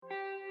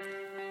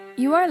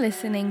You are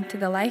listening to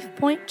the Life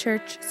Point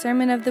Church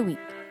Sermon of the Week.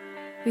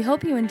 We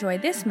hope you enjoy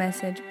this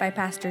message by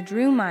Pastor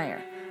Drew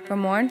Meyer. For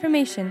more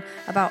information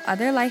about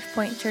other Life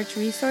Point Church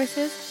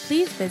resources,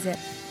 please visit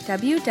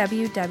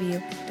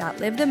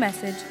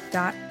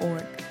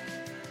www.livethemessage.org.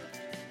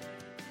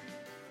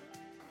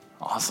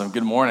 Awesome.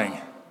 Good morning.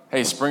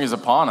 Hey, spring is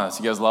upon us.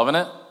 You guys loving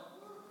it?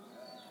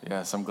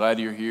 Yes, I'm glad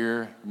you're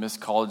here. Miss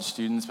college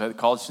students.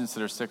 College students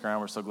that are sticking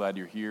around, we're so glad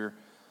you're here.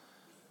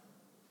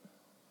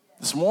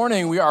 This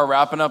morning, we are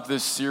wrapping up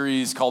this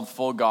series called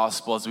Full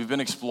Gospel as we've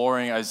been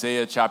exploring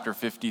Isaiah chapter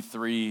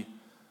 53.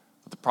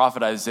 The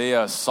prophet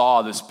Isaiah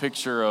saw this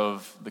picture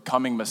of the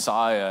coming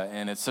Messiah,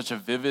 and it's such a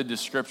vivid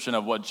description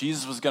of what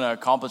Jesus was going to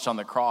accomplish on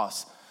the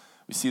cross.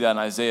 We see that in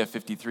Isaiah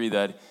 53,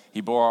 that he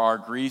bore our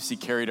griefs, he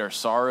carried our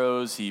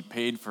sorrows, he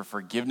paid for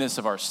forgiveness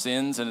of our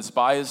sins, and it's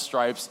by his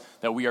stripes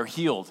that we are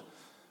healed.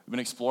 We've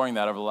been exploring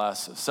that over the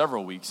last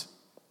several weeks.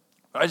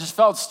 But I just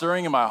felt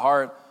stirring in my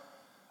heart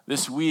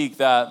this week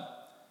that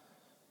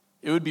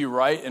it would be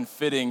right and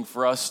fitting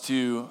for us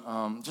to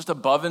just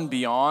above and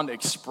beyond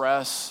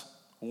express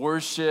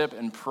worship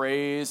and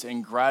praise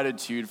and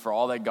gratitude for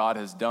all that God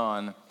has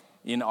done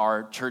in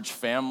our church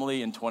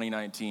family in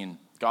 2019.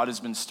 God has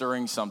been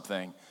stirring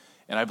something,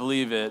 and I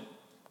believe it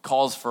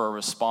calls for a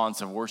response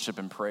of worship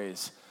and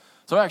praise.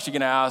 So I'm actually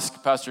going to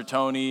ask Pastor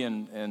Tony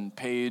and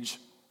Paige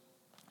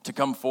to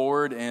come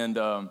forward and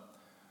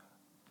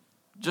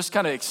just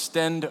kind of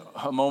extend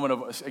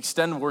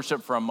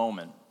worship for a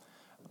moment.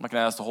 I'm not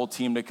going to ask the whole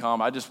team to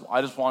come. I just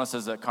want us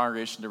as a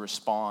congregation to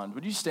respond.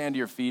 Would you stand to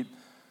your feet?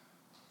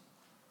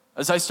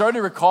 As I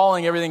started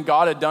recalling everything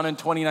God had done in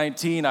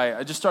 2019,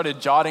 I just started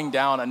jotting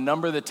down a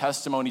number of the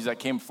testimonies that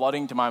came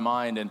flooding to my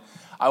mind. And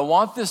I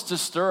want this to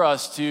stir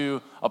us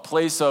to a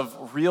place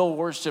of real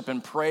worship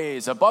and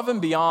praise, above and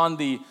beyond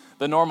the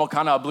normal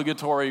kind of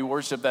obligatory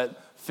worship that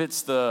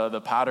fits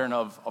the pattern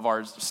of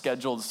our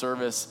scheduled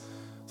service.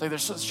 It's like there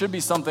should be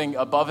something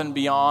above and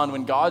beyond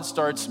when God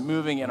starts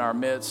moving in our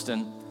midst.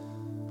 And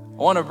I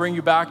want to bring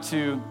you back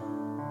to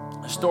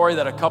a story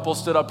that a couple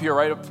stood up here,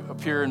 right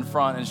up here in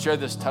front, and shared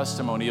this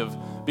testimony of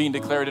being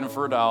declared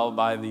infertile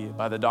by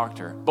the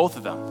doctor. Both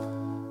of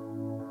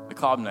them, the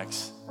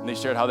Klobniks, and they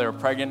shared how they were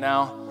pregnant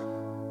now.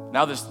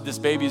 Now this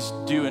baby's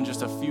due in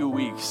just a few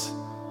weeks.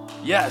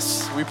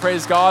 Yes, we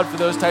praise God for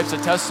those types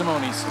of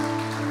testimonies.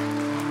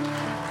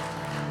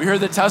 We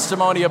heard the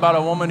testimony about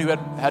a woman who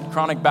had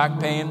chronic back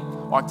pain,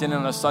 walked in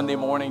on a Sunday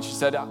morning. She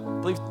said, I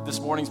believe this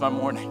morning's my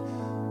morning.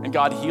 And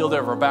God healed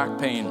her of her back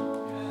pain.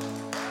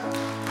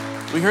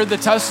 We heard the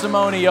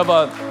testimony of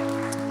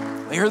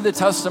another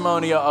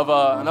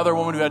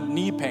woman who had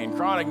knee pain,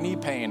 chronic knee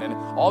pain, and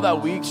all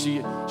that week she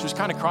was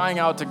kind of crying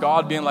out to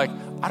God, being like,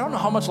 I don't know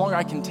how much longer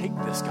I can take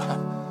this,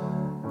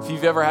 God. If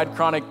you've ever had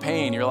chronic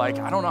pain, you're like,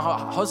 I don't know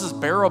how is this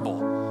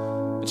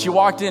bearable. And she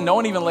walked in, no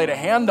one even laid a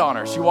hand on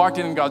her. She walked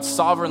in and God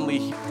sovereignly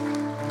healed.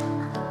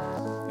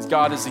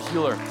 God is a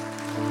healer.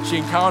 She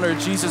encountered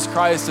Jesus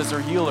Christ as her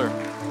healer.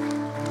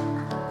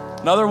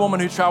 Another woman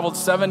who traveled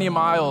 70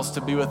 miles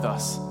to be with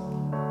us.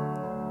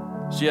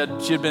 She had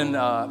been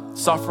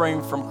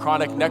suffering from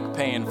chronic neck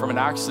pain from an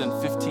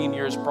accident 15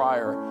 years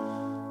prior,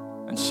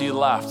 and she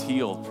left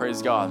healed,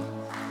 praise God.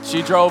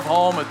 She drove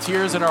home with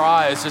tears in her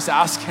eyes, just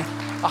asking,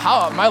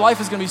 how my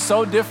life is going to be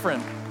so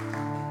different.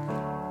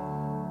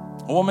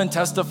 A woman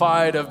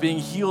testified of being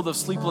healed of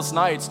sleepless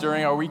nights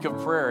during our week of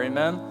prayer,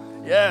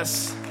 amen?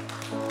 Yes.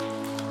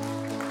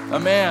 A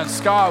man,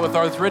 Scott, with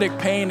arthritic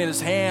pain in his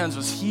hands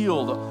was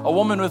healed. A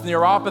woman with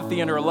neuropathy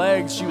in her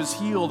legs, she was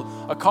healed.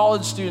 A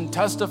college student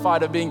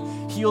testified of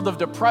being healed of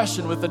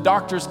depression with the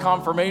doctor's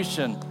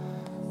confirmation.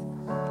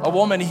 A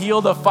woman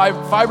healed of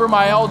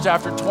fibromyalgia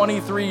after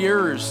 23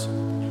 years.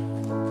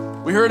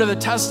 We heard of the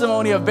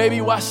testimony of baby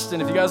Weston,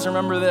 if you guys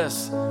remember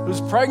this, whose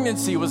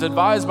pregnancy was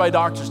advised by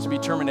doctors to be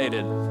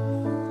terminated.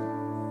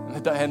 And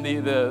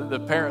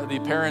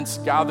the parents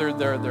gathered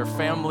their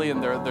family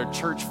and their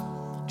church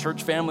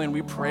family, and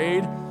we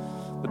prayed.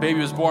 The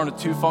baby was born with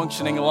 2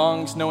 functioning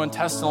lungs, no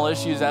intestinal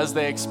issues as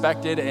they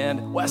expected,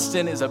 and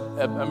Weston is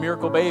a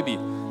miracle baby.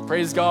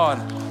 Praise God.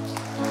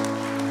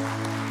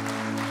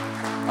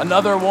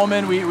 Another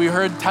woman, we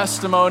heard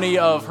testimony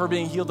of her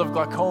being healed of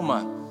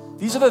glaucoma.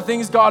 These are the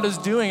things God is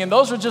doing, and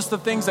those are just the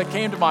things that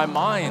came to my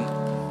mind.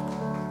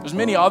 There's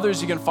many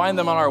others. You can find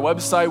them on our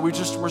website.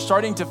 We're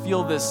starting to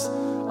feel this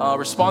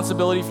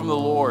responsibility from the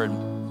Lord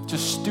to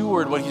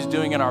steward what he's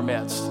doing in our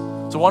midst.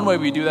 So one way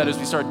we do that is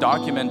we start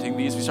documenting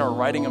these. We start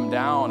writing them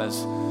down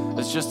as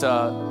just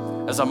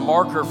as a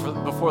marker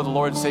before the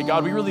Lord to say,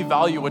 God, we really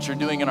value what you're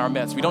doing in our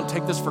midst. We don't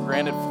take this for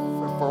granted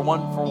for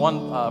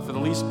the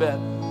least bit.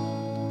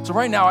 So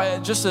right now,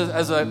 just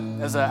as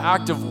an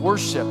act of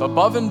worship,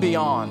 above and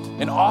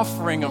beyond, an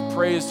offering of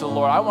praise to the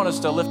Lord, I want us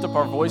to lift up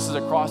our voices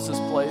across this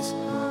place.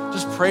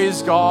 Just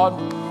praise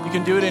God. You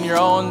can do it in your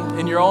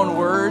own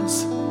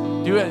words.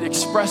 Do it.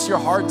 Express your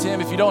heart to Him.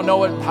 If you don't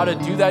know how to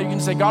do that, you can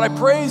say, God, I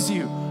praise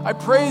you. I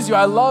praise you,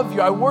 I love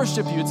you, I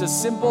worship you. It's as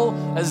simple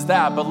as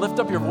that, but lift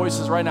up your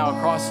voices right now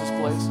across this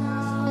place.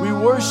 We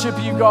worship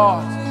you,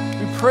 God.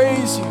 We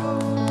praise you.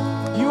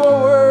 You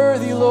are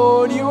worthy, Lord.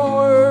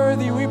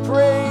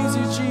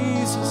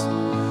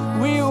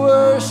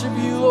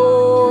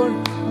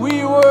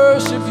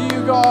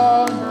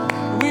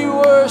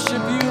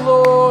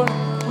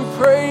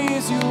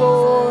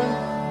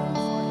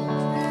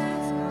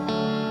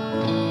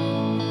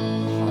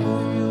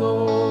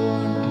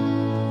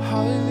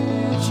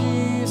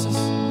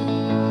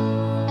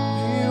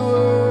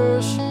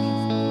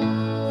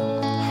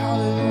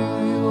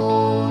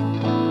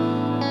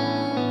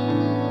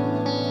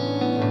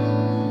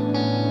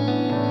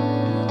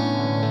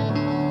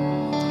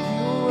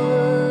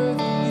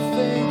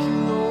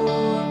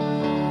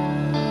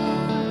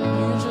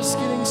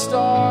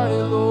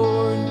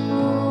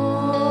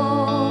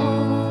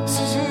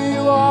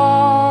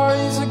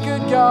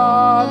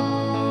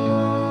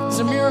 God. He's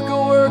a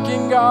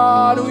miracle-working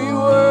God. We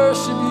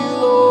worship you,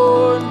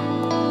 Lord.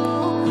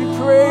 We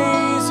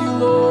praise you,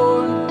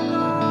 Lord.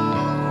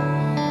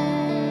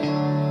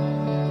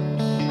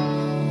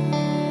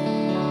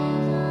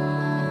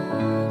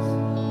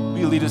 Will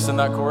you lead us in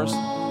that chorus?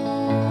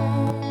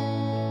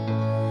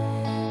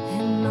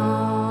 And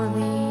all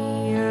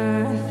the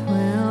earth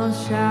will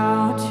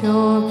shout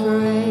your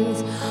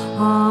praise.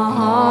 Our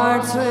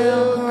hearts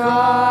will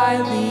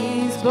cry,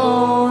 these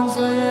bones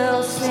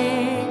will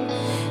sing.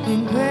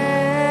 And great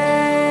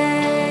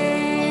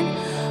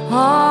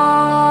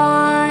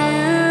are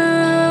you,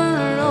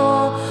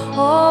 Lord.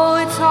 Oh,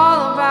 it's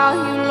all about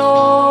you,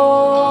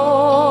 Lord.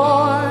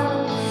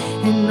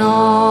 And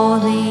all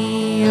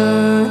the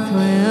earth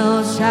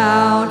will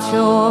shout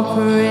your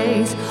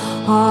praise.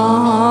 Our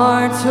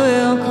hearts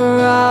will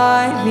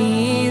cry,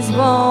 these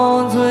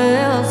bones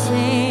will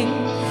sing.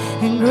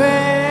 And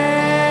great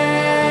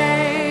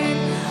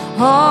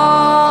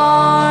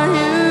are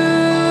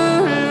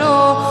you,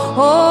 Lord.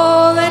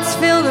 Oh, let's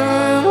fill the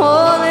room.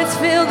 Oh, let's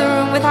fill the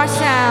room with our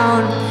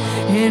sound.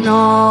 And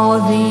all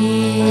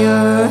the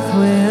earth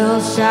will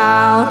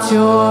shout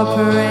your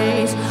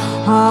praise.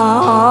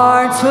 Our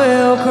hearts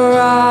will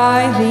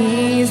cry,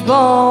 these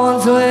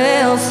bones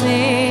will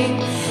sing.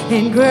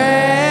 And great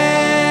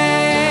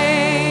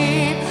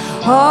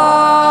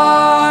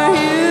are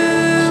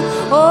you.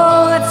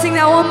 Oh, let's sing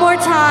that one more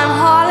time.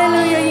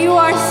 Hallelujah, you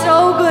are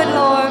so good,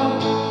 Lord.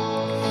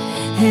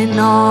 And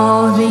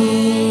all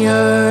the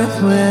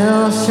earth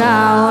will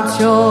shout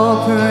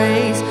your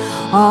praise.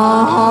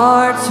 Our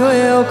hearts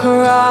will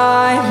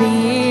cry,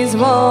 these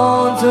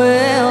bones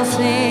will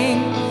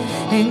sing.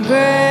 And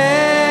great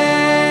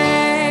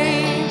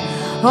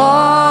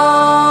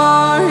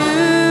are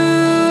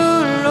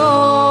you,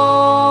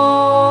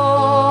 Lord.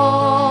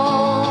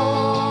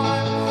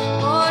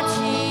 Oh,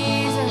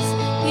 Jesus.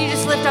 Can you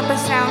just lift up a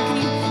sound? Can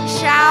you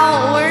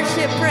shout,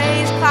 worship,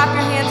 praise, clap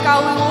your hands?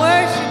 God, we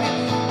worship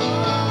you.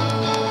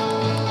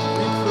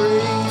 We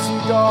praise you,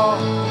 God.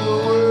 You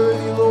are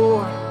worthy,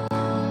 Lord.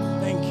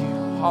 Thank you.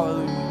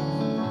 Hallelujah.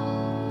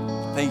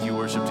 Thank you,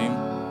 worship team.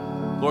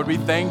 Lord, we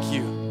thank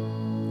you.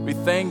 We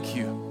thank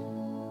you.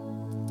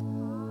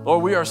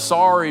 Lord, we are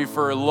sorry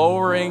for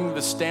lowering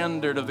the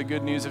standard of the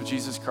good news of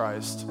Jesus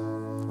Christ,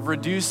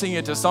 reducing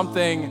it to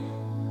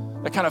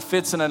something that kind of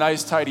fits in a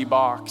nice, tidy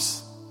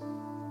box,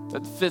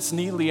 that fits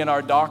neatly in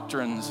our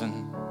doctrines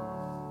and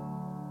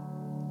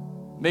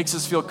makes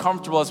us feel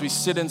comfortable as we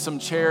sit in some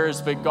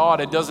chairs, but God,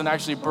 it doesn't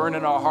actually burn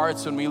in our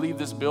hearts when we leave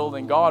this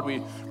building. God,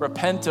 we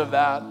repent of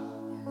that.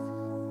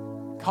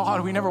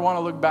 God, we never want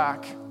to look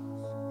back.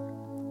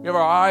 We have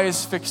our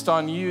eyes fixed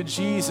on you.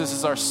 Jesus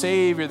is our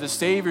Savior, the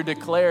Savior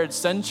declared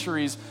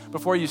centuries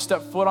before you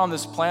stepped foot on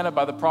this planet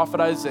by the prophet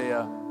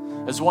Isaiah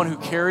as one who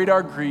carried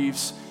our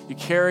griefs, you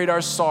carried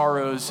our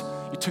sorrows,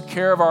 you took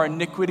care of our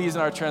iniquities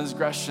and our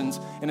transgressions,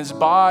 and it's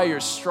by your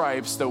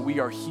stripes that we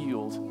are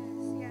healed.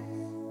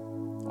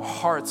 Our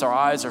hearts, our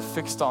eyes are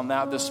fixed on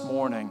that this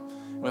morning.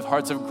 With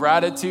hearts of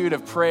gratitude,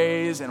 of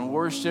praise and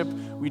worship,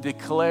 we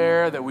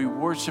declare that we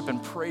worship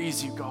and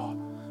praise you, God.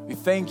 We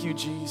thank you,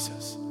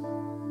 Jesus.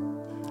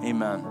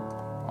 Amen.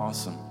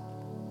 Awesome.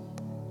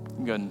 You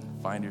can go ahead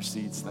and find your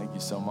seats. Thank you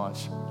so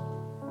much.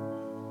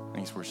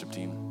 Thanks, worship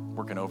team.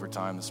 Working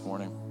overtime this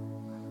morning.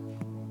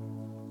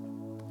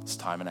 It's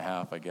time and a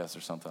half, I guess, or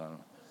something. I don't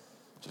know.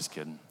 Just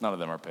kidding. None of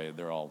them are paid.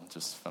 They're all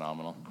just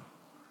phenomenal.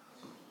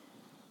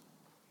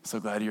 So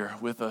glad you're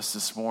with us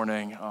this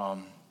morning. I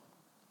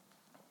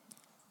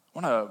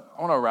want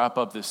to wrap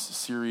up this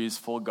series,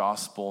 Full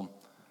Gospel,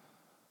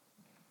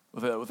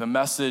 with a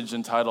message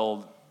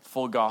entitled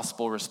Full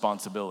Gospel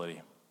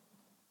Responsibility.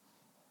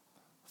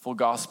 Full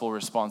gospel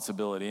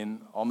responsibility. And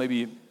I'll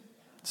maybe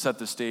set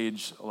the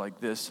stage like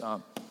this. I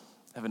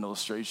have an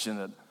illustration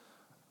that I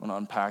want to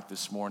unpack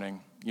this morning.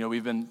 You know,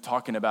 we've been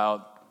talking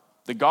about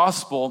the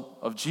gospel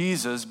of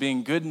Jesus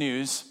being good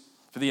news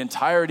for the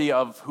entirety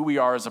of who we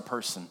are as a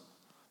person,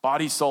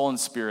 body, soul, and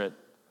spirit.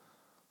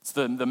 It's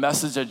the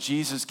message that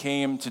Jesus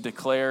came to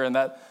declare, and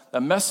that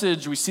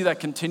message, we see that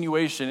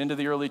continuation into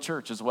the early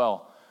church as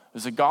well.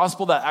 There's a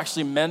gospel that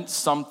actually meant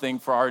something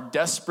for our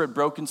desperate,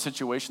 broken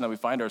situation that we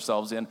find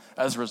ourselves in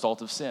as a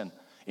result of sin.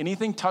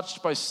 Anything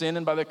touched by sin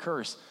and by the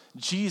curse,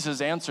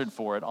 Jesus answered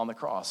for it on the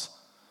cross.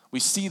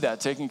 We see that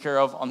taken care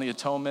of on the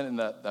atonement in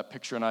that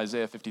picture in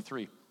Isaiah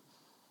 53.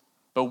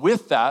 But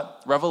with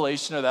that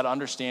revelation or that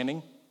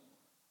understanding,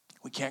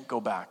 we can't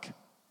go back.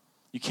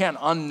 You can't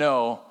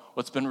unknow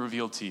what's been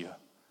revealed to you.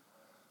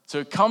 So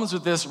it comes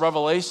with this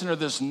revelation or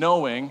this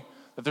knowing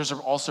that there's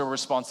also a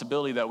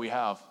responsibility that we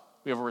have.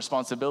 We have a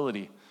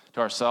responsibility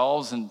to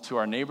ourselves and to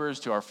our neighbors,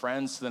 to our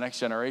friends, to the next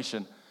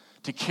generation,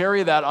 to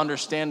carry that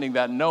understanding,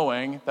 that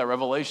knowing, that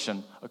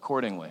revelation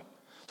accordingly.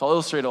 So I'll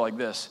illustrate it like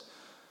this.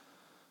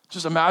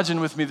 Just imagine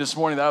with me this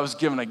morning that I was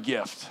given a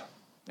gift,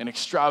 an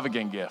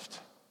extravagant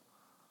gift,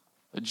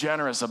 a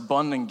generous,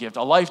 abundant gift,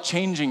 a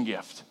life-changing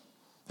gift.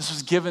 This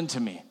was given to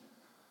me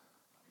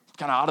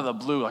kind of out of the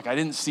blue, like I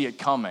didn't see it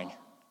coming.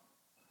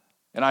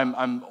 And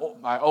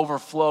I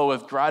overflow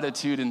with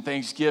gratitude and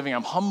thanksgiving.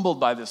 I'm humbled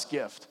by this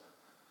gift.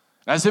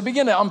 And as I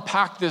begin to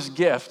unpack this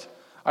gift,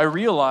 I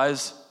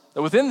realize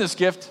that within this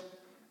gift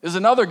is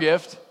another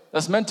gift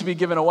that's meant to be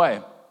given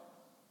away.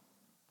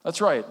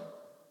 That's right.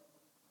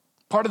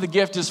 Part of the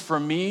gift is for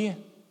me,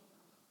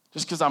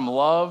 just because I'm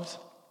loved,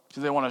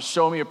 because they want to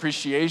show me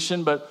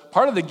appreciation, but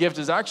part of the gift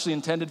is actually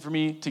intended for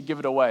me to give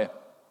it away.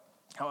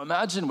 Now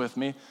imagine with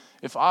me,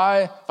 if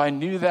I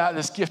knew that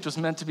this gift was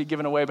meant to be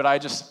given away, but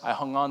I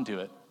hung on to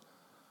it.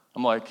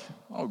 I'm like,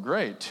 oh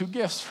great, 2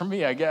 gifts for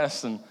me, I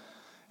guess, and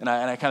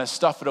I kind of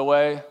stuff it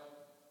away.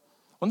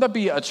 Wouldn't that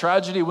be a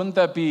tragedy? Wouldn't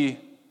that be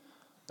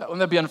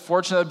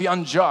unfortunate? That'd be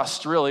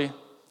unjust, really.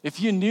 If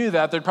you knew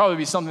that, there'd probably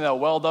be something that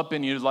welled up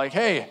in you like,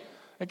 hey,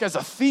 that guy's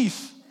a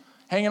thief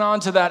hanging on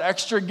to that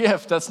extra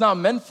gift that's not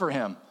meant for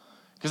him.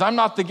 Because I'm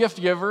not the gift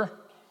giver.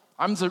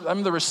 I'm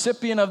the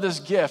recipient of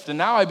this gift, and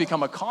now I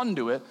become a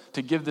conduit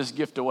to give this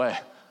gift away.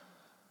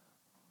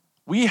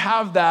 We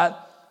have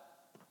that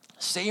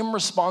same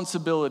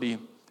responsibility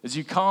as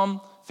you come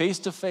face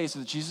to face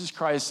with Jesus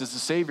Christ as the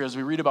Savior, as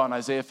we read about in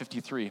Isaiah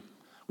 53.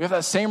 We have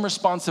that same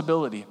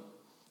responsibility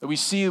that we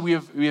see we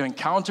have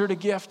encountered a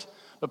gift,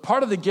 but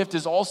part of the gift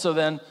is also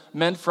then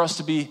meant for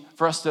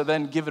us to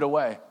then give it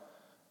away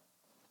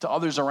to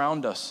others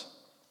around us.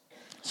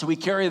 So we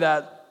carry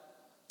that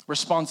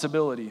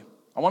responsibility.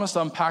 I want us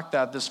to unpack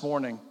that this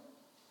morning.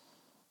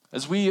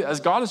 As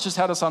God has just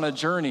had us on a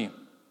journey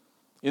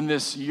in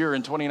this year,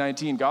 in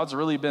 2019, God's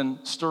really been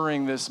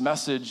stirring this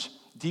message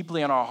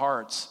deeply in our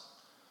hearts.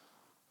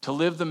 To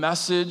live the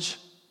message,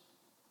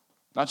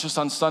 not just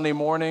on Sunday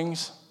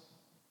mornings,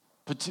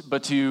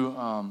 but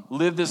to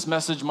live this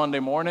message Monday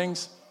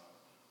mornings,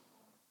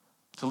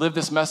 to live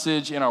this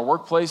message in our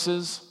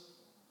workplaces,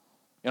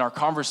 in our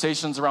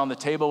conversations around the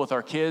table with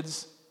our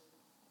kids.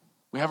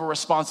 We have a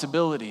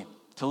responsibility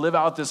to live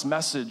out this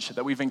message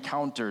that we've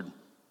encountered.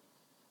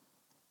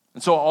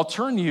 And so I'll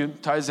turn you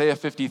to Isaiah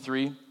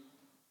 53,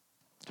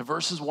 to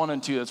verses 1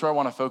 and 2. That's where I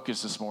want to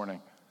focus this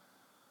morning.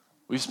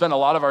 We've spent a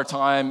lot of our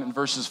time in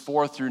verses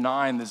 4 through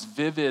 9, this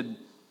vivid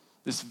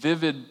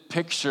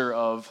picture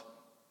of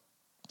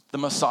the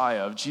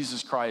Messiah, of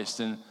Jesus Christ.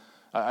 And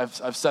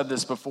I've said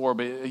this before,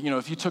 but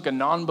if you took a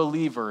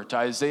non-believer to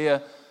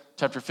Isaiah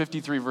chapter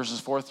 53, verses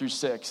 4 through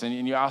 6,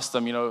 and you asked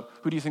them,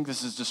 who do you think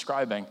this is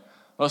describing?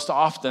 Most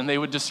often they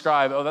would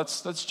describe,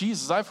 that's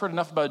Jesus. I've heard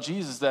enough about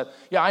Jesus that,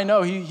 I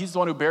know he's the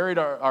one who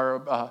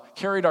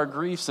carried our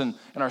griefs and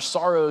our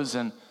sorrows,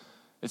 and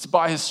it's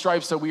by his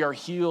stripes that we are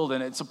healed,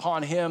 and it's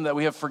upon him that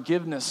we have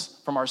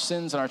forgiveness from our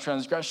sins and our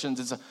transgressions.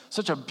 It's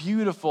such a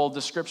beautiful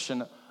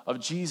description of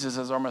Jesus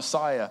as our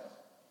Messiah.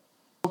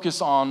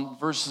 Focus on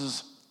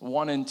verses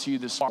 1 and 2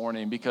 this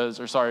morning,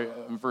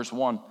 verse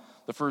 1,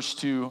 the first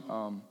two,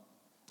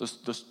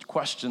 the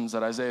questions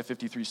that Isaiah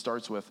 53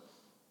 starts with.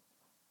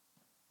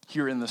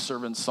 Here in the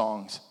servant's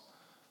songs.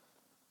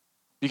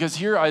 Because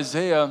here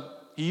Isaiah,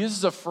 he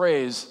uses a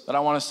phrase that I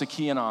want us to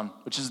key in on,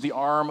 which is the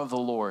arm of the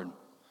Lord.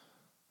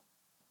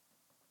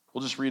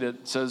 We'll just read it.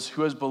 It says,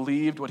 who has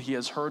believed what he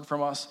has heard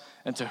from us,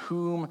 and to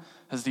whom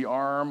has the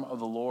arm of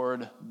the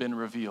Lord been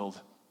revealed?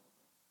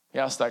 He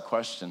asked that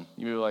question.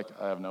 You may be like,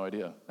 I have no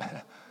idea.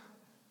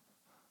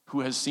 Who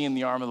has seen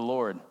the arm of the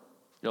Lord?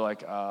 You're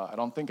like, I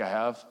don't think I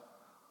have.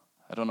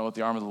 I don't know what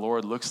the arm of the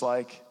Lord looks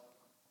like.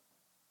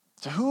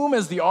 To whom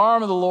has the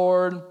arm of the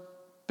Lord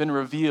been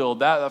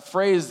revealed? That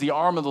phrase, the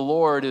arm of the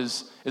Lord,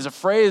 is a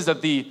phrase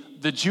that the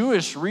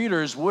Jewish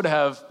readers would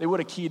have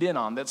keyed in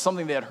on. That's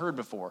something they had heard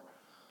before.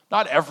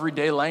 Not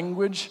everyday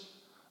language,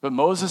 but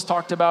Moses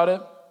talked about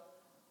it.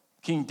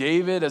 King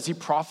David, as he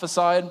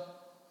prophesied,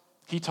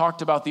 he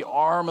talked about the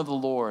arm of the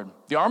Lord.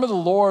 The arm of the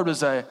Lord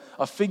was a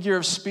figure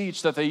of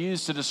speech that they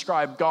used to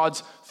describe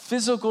God's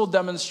physical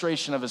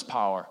demonstration of his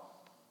power.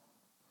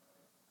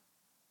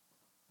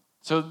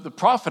 So the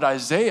prophet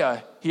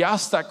Isaiah, he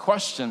asked that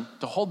question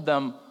to hold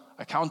them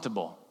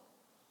accountable.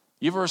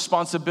 You have a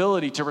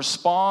responsibility to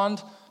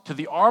respond to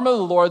the arm of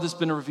the Lord that's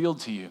been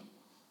revealed to you.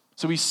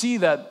 So we see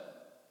that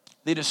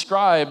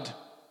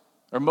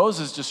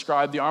Moses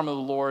described the arm of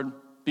the Lord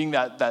being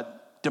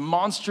that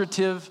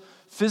demonstrative,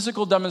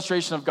 physical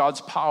demonstration of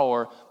God's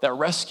power that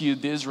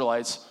rescued the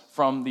Israelites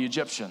from the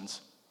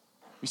Egyptians.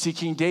 We see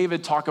King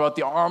David talk about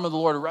the arm of the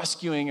Lord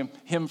rescuing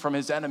him from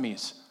his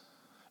enemies.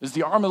 Is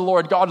the arm of the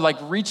Lord, God like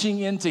reaching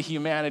into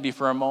humanity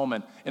for a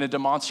moment in a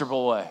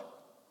demonstrable way.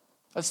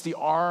 That's the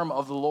arm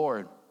of the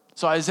Lord.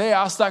 So Isaiah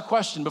asked that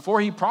question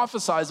before he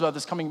prophesies about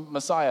this coming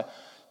Messiah.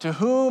 To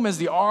whom has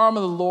the arm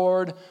of the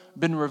Lord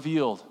been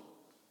revealed?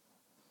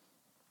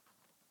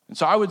 And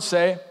so I would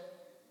say,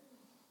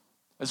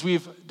 as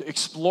we've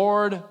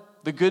explored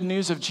the good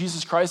news of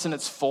Jesus Christ in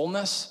its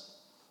fullness,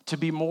 to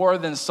be more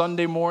than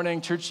Sunday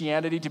morning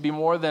churchianity, to be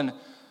more than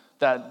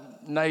that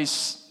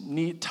nice,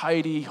 neat,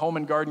 tidy, home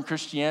and garden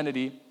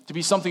Christianity, to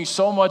be something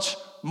so much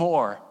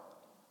more.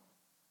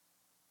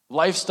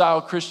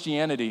 Lifestyle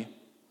Christianity,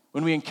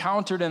 when we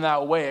encounter it in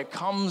that way, it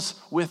comes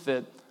with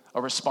it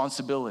a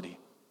responsibility.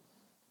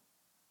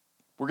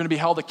 We're going to be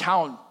held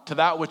account to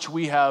that which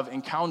we have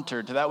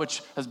encountered, to that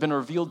which has been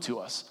revealed to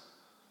us.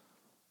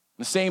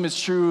 The same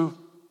is true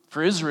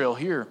for Israel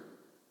here.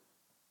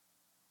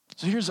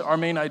 So here's our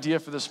main idea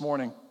for this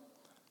morning.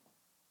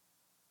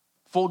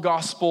 Full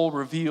gospel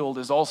revealed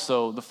is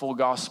also the full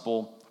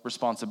gospel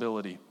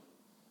responsibility.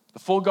 The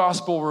full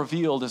gospel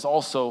revealed is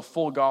also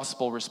full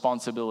gospel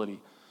responsibility.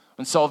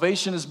 When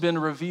salvation has been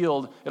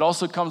revealed, it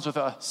also comes with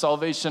a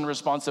salvation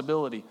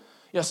responsibility.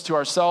 Yes, to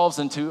ourselves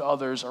and to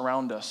others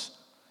around us.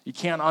 You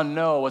can't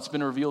unknow what's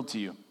been revealed to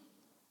you.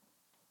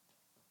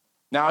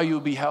 Now you'll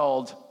be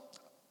held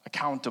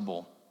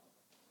accountable.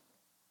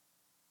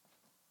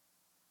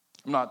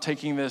 I'm not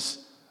taking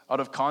this out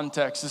of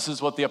context. This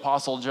is what the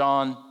Apostle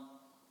John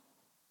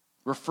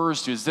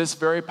refers to, is this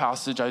very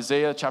passage,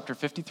 Isaiah chapter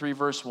 53,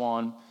 verse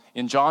 1,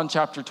 in John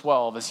chapter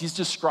 12, as he's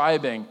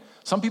describing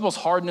some people's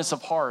hardness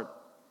of heart.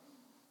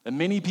 And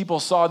many people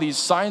saw these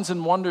signs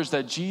and wonders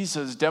that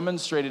Jesus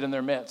demonstrated in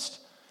their midst,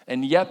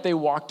 and yet they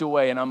walked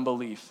away in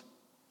unbelief.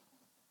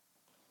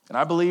 And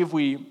I believe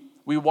we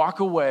walk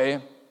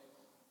away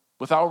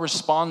without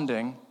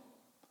responding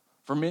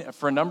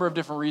for a number of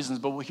different reasons,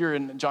 but here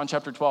in John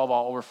chapter 12,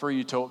 I'll refer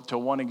you to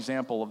one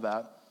example of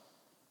that.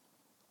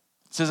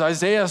 It says,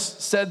 Isaiah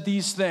said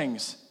these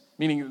things,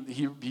 meaning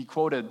he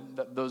quoted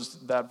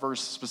that verse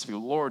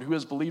specifically. Lord, who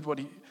has believed what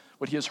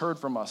he has heard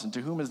from us, and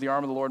to whom has the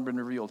arm of the Lord been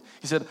revealed?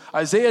 He said,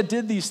 Isaiah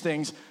did these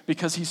things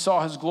because he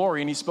saw his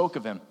glory and he spoke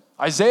of him.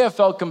 Isaiah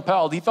felt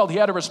compelled. He felt he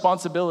had a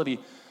responsibility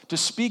to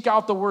speak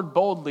out the word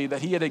boldly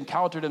that he had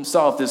encountered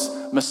himself, this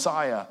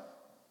Messiah.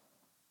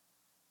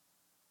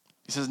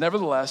 He says,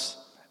 nevertheless,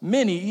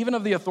 many, even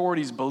of the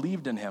authorities,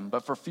 believed in him,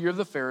 but for fear of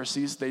the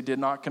Pharisees, they did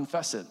not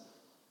confess it,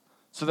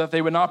 so that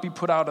they would not be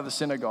put out of the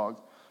synagogue.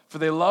 For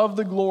they love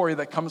the glory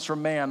that comes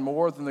from man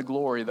more than the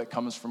glory that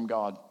comes from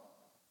God.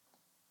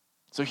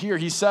 So here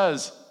he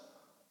says,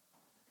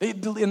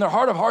 in their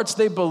heart of hearts,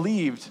 they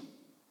believed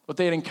what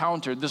they had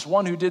encountered. This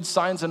one who did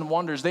signs and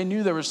wonders, they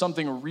knew there was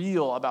something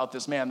real about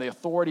this man, the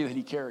authority that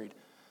he carried.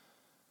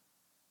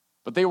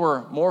 But they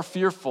were more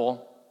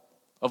fearful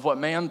of what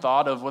man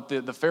thought, of what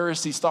the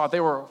Pharisees thought.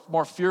 They were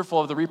more fearful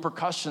of the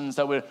repercussions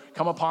that would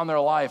come upon their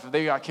life if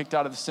they got kicked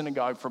out of the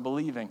synagogue for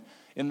believing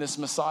in this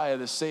Messiah,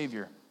 this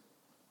Savior.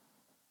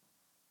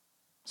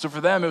 So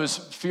for them, it was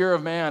fear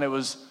of man. It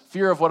was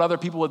fear of what other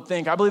people would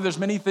think. I believe there's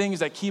many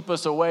things that keep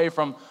us away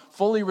from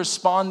fully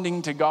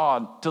responding to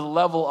God, to the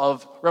level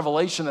of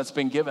revelation that's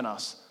been given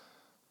us.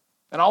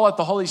 And I'll let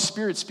the Holy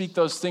Spirit speak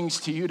those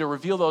things to you, to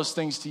reveal those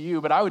things to you.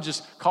 But I would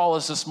just call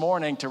us this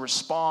morning to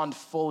respond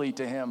fully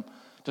to Him,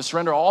 to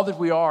surrender all that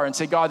we are and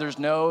say, God, there's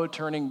no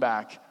turning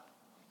back.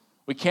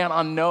 We can't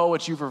unknow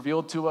what you've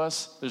revealed to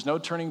us. There's no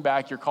turning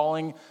back. You're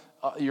calling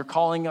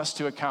us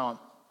to account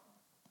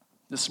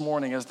this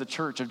morning as the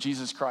church of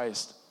Jesus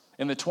Christ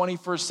in the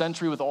 21st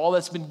century with all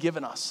that's been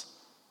given us,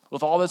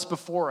 with all that's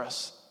before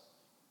us.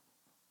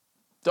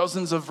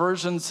 Dozens of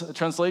versions,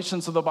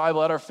 translations of the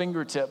Bible at our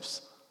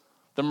fingertips.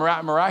 The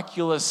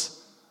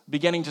miraculous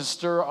beginning to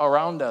stir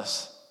around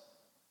us.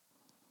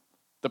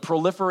 The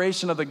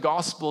proliferation of the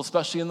gospel,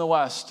 especially in the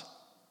West.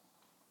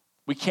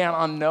 We can't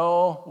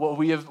unknow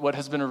what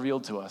has been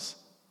revealed to us.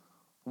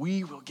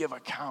 We will give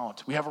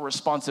account. We have a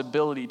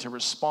responsibility to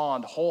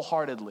respond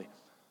wholeheartedly.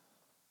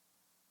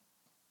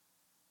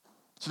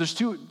 So there's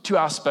two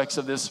aspects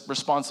of this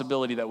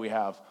responsibility that we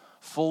have.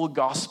 Full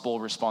gospel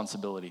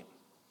responsibility.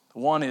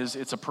 One is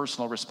it's a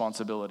personal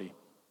responsibility.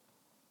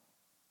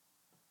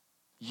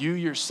 You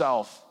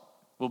yourself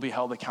will be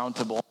held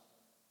accountable.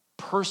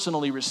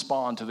 Personally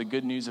respond to the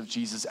good news of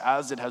Jesus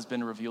as it has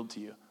been revealed to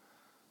you.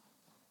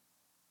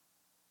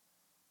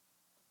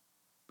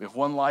 We have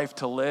one life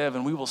to live,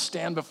 and we will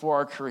stand before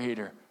our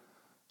Creator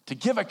to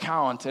give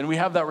account, and we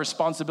have that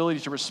responsibility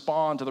to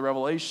respond to the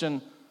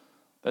revelation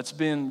that's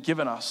been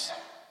given us.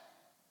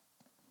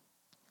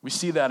 We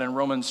see that in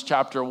Romans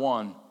chapter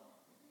 1,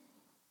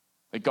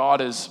 that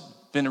God has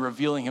been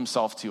revealing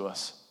himself to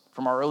us.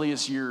 From our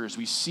earliest years,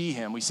 we see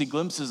him. We see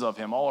glimpses of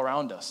him all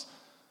around us.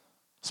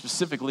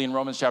 Specifically in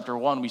Romans chapter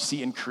 1, we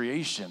see in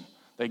creation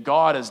that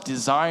God as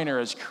designer,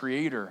 as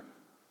creator,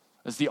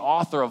 as the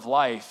author of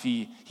life,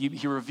 he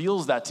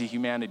reveals that to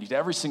humanity, to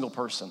every single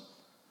person.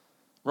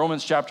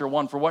 Romans chapter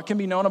 1, for what can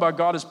be known about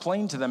God is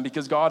plain to them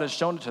because God has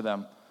shown it to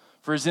them.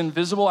 For his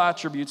invisible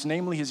attributes,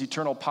 namely his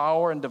eternal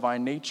power and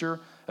divine nature,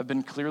 have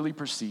been clearly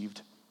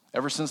perceived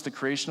ever since the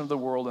creation of the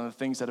world and the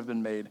things that have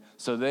been made,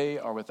 so they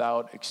are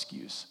without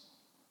excuse.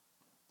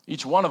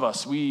 Each one of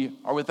us, we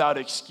are without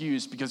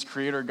excuse because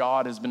Creator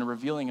God has been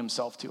revealing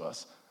himself to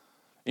us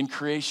in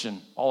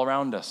creation all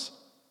around us.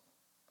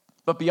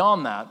 But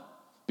beyond that,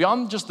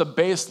 beyond just the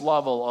base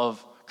level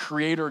of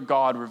Creator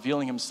God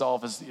revealing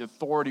himself as the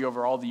authority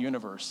over all the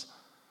universe,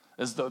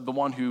 as the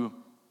one who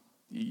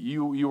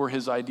you were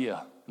his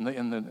idea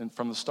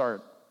from the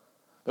start.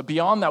 But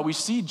beyond that, we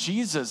see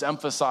Jesus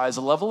emphasize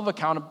a level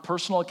of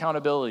personal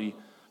accountability,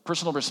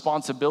 personal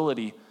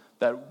responsibility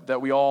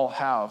that we all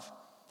have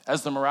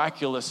as the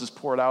miraculous is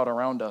poured out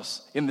around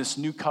us in this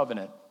new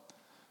covenant.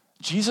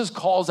 Jesus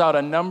calls out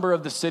a number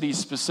of the cities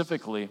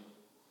specifically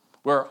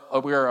where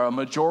a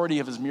majority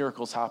of his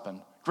miracles happen.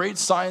 Great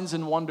signs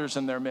and wonders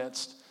in their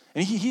midst.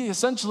 And he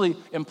essentially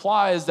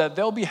implies that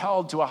they'll be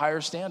held to a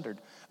higher standard.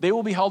 They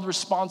will be held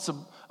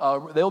responsible.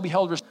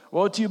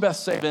 Woe to you,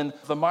 Bethsaida!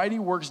 If the mighty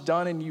works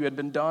done in you had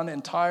been done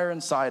in Tyre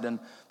and Sidon,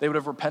 they would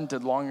have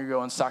repented long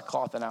ago in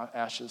sackcloth and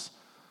ashes.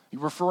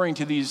 Referring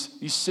to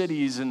these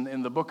cities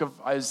in the book of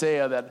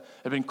Isaiah that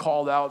had been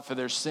called out for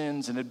their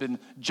sins and had been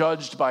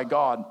judged by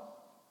God.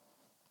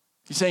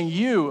 He's saying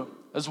you,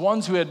 as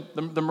ones who had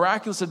the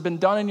miraculous had been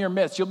done in your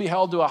midst, you'll be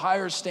held to a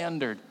higher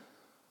standard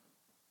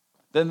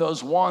than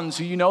those ones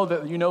who you know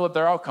what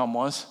their outcome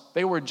was.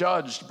 They were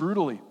judged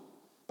brutally.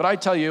 But I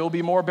tell you, it will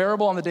be more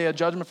bearable on the day of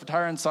judgment for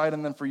Tyre and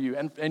Sidon than for you.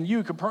 And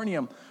you,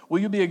 Capernaum, will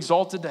you be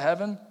exalted to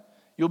heaven?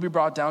 You'll be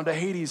brought down to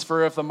Hades.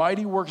 For if the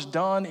mighty works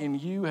done in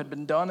you had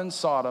been done in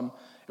Sodom,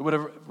 it would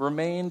have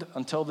remained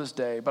until this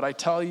day. But I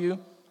tell you,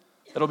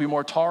 it'll be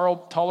more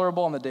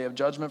tolerable on the day of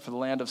judgment for the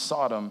land of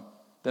Sodom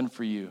than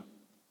for you.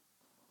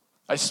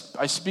 I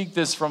speak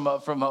this from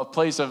a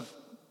place of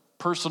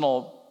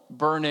personal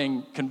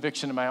burning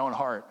conviction in my own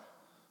heart.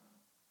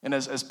 And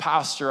as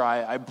pastor,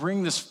 I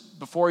bring this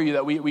before you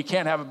that we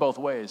can't have it both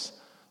ways.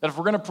 That if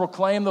we're going to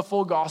proclaim the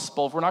full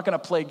gospel, if we're not going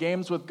to play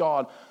games with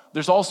God,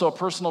 there's also a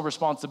personal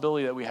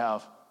responsibility that we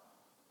have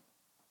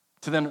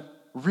to then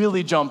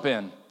really jump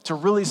in, to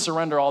really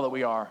surrender all that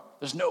we are.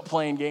 There's no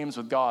playing games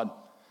with God.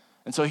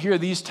 And so here,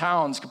 these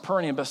towns,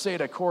 Capernaum,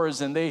 Bethsaida,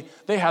 Chorazin,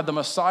 they had the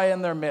Messiah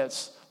in their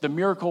midst, the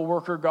miracle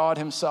worker God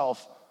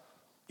himself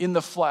in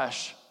the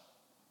flesh.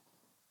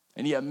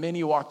 And yet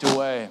many walked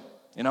away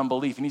in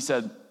unbelief. And he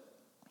said,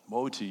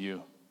 woe to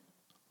you.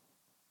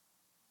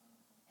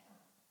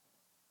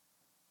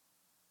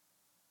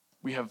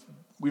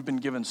 We've been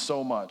given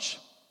so much.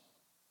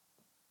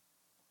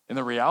 And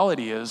the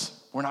reality is,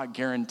 we're not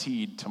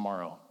guaranteed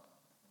tomorrow.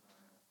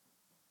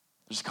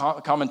 There's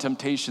a common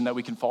temptation that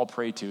we can fall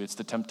prey to. It's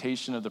the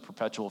temptation of the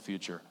perpetual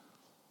future.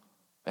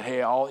 That,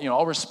 hey,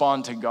 I'll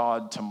respond to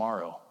God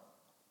tomorrow.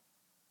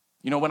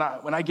 When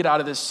I get out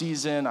of this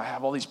season, I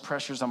have all these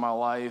pressures on my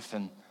life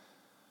and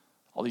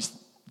all these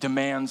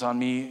demands on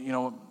me.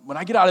 When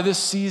I get out of this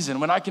season,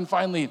 when I can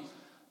finally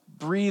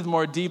breathe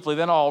more deeply,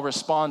 then I'll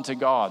respond to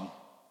God.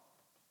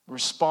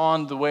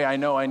 Respond the way I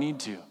know I need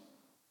to.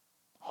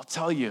 I'll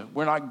tell you,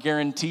 we're not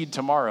guaranteed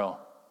tomorrow.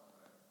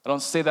 I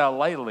don't say that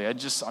lightly.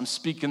 I'm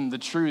speaking the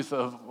truth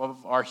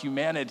of our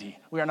humanity.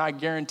 We are not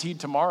guaranteed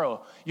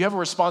tomorrow. You have a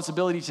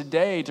responsibility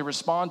today to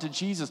respond to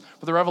Jesus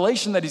for the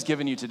revelation that he's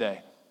given you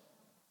today.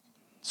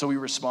 So we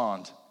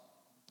respond.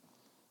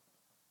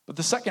 But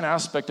the second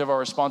aspect of our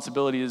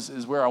responsibility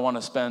is where I want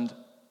to spend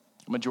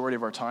the majority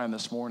of our time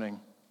this morning.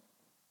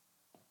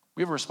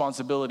 We have a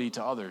responsibility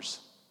to others.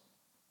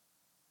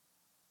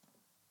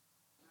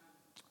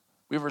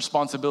 We have a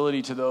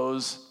responsibility to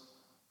those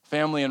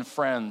family and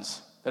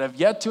friends that have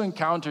yet to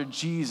encounter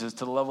Jesus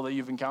to the level that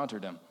you've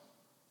encountered him.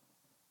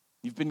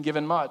 You've been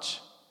given much.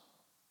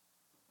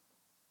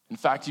 In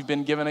fact, you've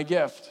been given a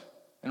gift.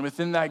 And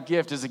within that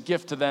gift is a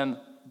gift to then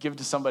give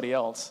to somebody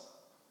else.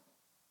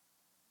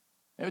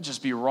 It would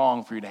just be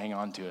wrong for you to hang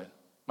on to it.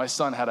 My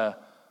son had a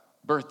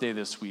birthday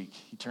this week.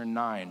 He turned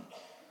 9.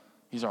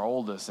 He's our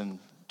oldest, and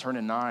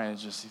turning 9,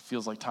 it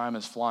feels like time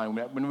is flying.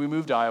 When we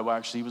moved to Iowa,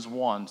 actually, he was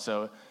 1,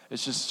 so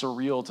it's just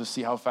surreal to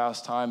see how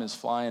fast time is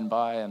flying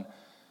by, and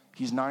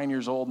he's 9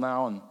 years old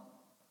now,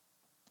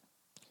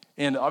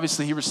 and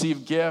obviously he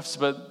received gifts,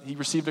 but he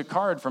received a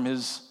card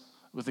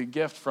with a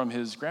gift from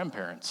his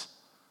grandparents.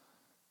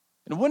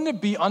 And wouldn't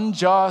it be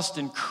unjust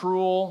and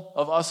cruel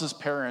of us as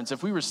parents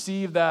if we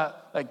received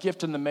that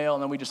gift in the mail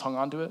and then we just hung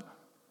on to it?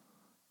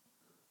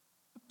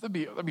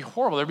 That'd be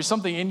horrible. There'd be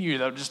something in you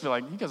that would just be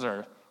like, you guys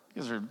are,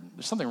 there's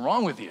something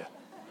wrong with you.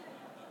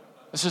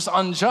 It's just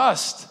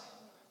unjust.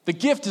 The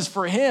gift is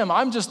for him.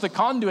 I'm just the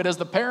conduit as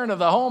the parent of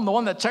the home, the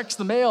one that checks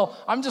the mail.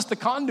 I'm just the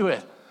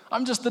conduit.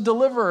 I'm just the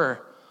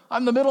deliverer.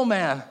 I'm the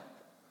middleman.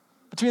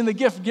 Between the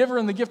gift giver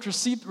and the gift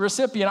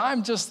recipient,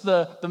 I'm just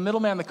the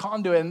middleman, the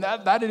conduit. And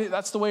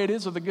that's the way it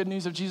is with the good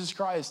news of Jesus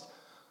Christ.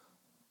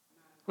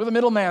 We're the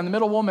middleman, the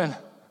middlewoman.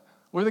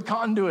 We're the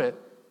conduit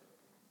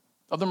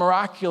of the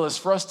miraculous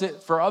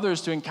for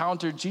others to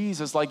encounter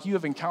Jesus like you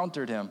have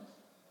encountered him.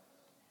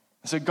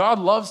 So God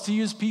loves to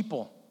use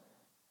people,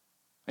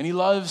 and he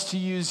loves to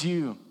use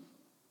you.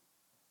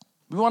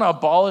 We want to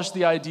abolish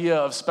the idea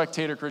of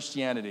spectator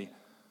Christianity.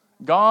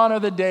 Gone are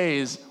the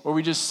days where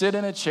we just sit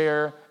in a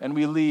chair and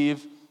we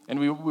leave and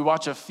we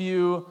watch a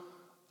few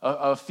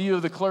of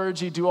the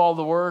clergy do all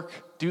the work,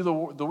 do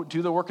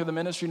the work of the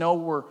ministry. No,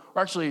 we're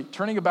actually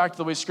turning it back to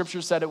the way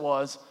Scripture said it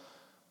was.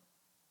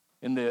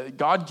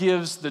 God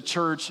gives the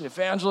church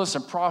evangelists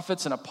and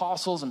prophets and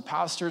apostles and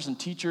pastors and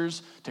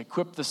teachers to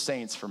equip the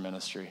saints for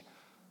ministry.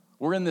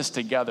 We're in this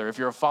together. If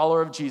you're a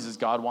follower of Jesus,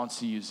 God wants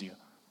to use you.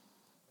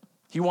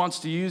 He wants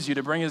to use you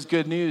to bring his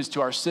good news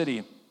to our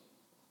city,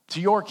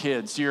 to your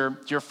kids, to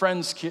your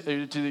friends' kids,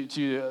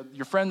 to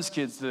your friends'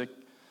 kids, the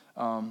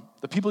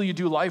people you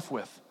do life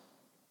with.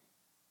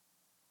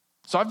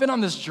 So I've been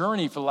on this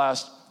journey for the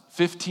last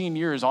 15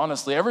 years,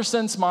 honestly, ever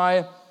since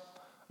my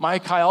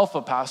Chi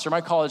Alpha pastor,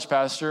 my college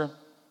pastor,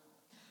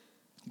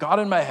 got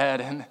in my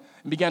head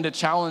and began to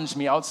challenge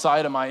me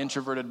outside of my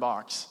introverted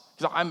box.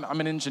 Because I'm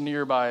an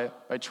engineer by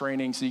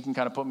training, so you can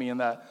kind of put me in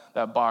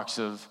that box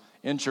of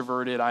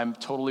introverted. I'm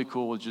totally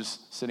cool with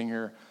just sitting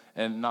here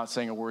and not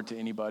saying a word to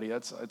anybody.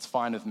 It's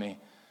fine with me.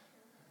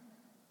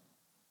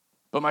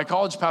 But my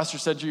college pastor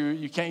said,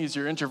 you can't use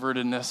your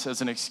introvertedness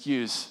as an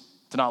excuse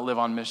to not live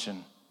on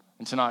mission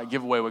and to not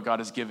give away what God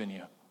has given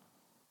you.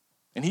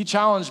 And he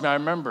challenged me, I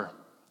remember,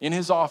 in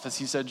his office.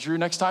 He said, Drew,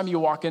 next time you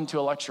walk into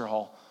a lecture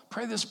hall,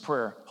 pray this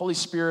prayer. Holy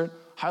Spirit,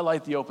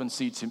 highlight the open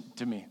seat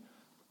to me.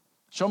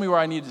 Show me where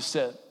I need to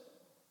sit.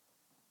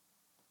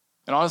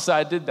 And honestly,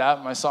 I did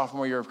that my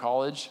sophomore year of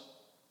college.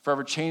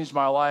 Forever changed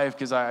my life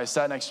because I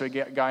sat next to a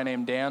guy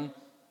named Dan.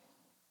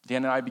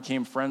 Dan and I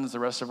became friends the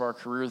rest of our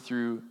career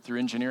through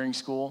engineering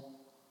school.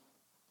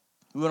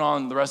 We went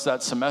on the rest of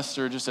that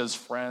semester just as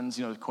friends,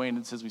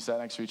 acquaintances. We sat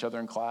next to each other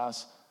in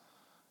class.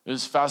 It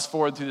was fast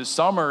forward through the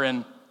summer,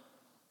 and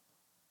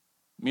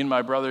me and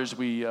my brothers,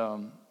 we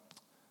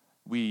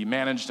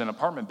managed an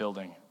apartment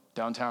building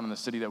downtown in the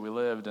city that we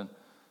lived.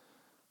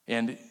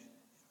 And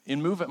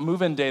in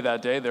move-in day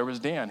that day, there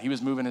was Dan. He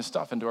was moving his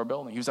stuff into our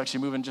building. He was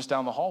actually moving just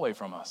down the hallway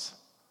from us.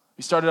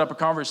 We started up a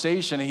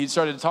conversation, and he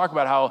started to talk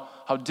about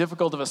how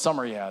difficult of a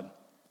summer he had.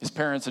 His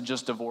parents had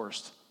just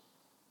divorced.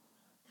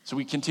 So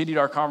we continued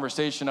our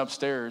conversation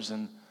upstairs,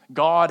 and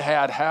God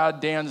had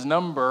Dan's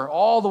number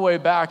all the way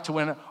back to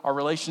when our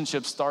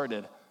relationship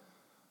started.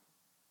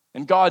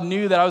 And God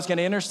knew that I was going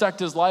to intersect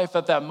his life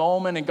at that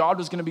moment, and God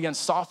was going to begin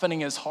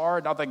softening his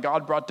heart. Not that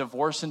God brought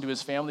divorce into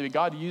his family, but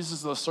God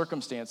uses those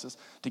circumstances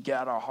to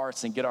get at our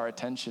hearts and get our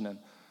attention. And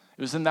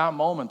it was in that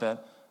moment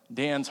that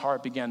Dan's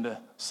heart began to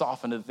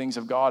soften to the things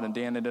of God, and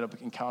Dan ended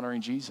up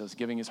encountering Jesus,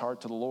 giving his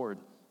heart to the Lord.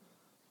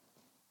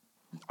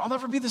 I'll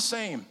never be the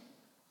same.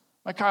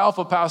 My Chi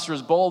Alpha pastor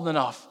is bold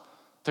enough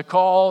to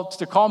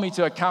call me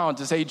to account,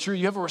 to say, Drew,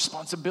 you have a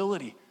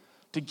responsibility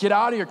to get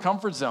out of your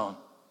comfort zone,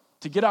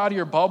 to get out of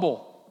your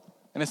bubble.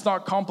 And it's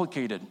not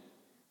complicated.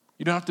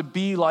 You don't have to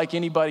be like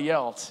anybody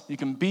else. You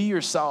can be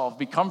yourself,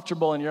 be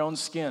comfortable in your own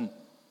skin,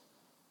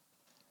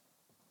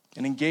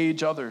 and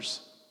engage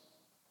others.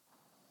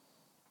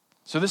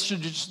 So this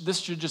should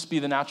just be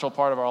the natural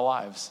part of our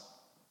lives.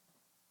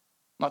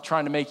 I'm not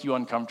trying to make you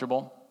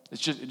uncomfortable. It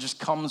just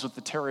comes with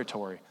the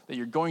territory that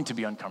you're going to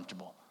be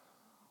uncomfortable.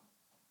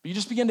 But you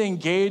just begin to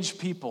engage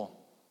people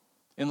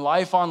in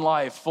life on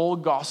life, full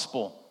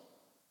gospel.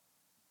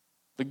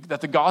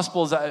 That the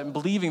gospel is,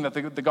 believing that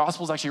the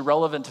gospel is actually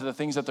relevant to the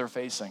things that they're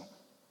facing.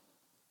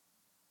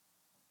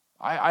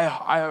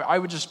 I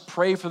would just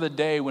pray for the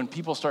day when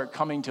people start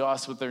coming to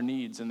us with their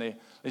needs, and they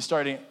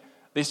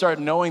start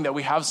knowing that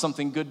we have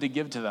something good to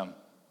give to them.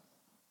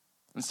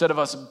 Instead of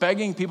us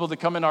begging people to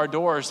come in our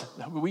doors,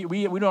 we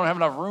don't have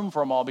enough room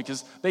for them all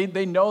because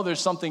they know there's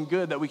something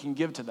good that we can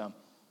give to them.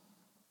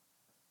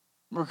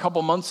 Remember a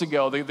couple months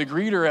ago, the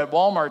greeter at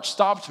Walmart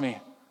stopped me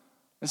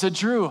and said,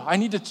 Drew, I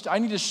need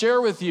to share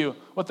with you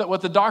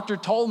what the doctor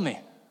told me.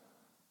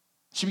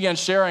 She began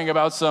sharing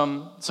about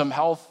some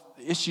health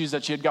issues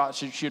that she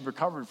had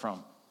recovered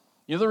from.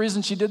 You know the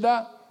reason she did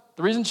that?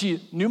 The reason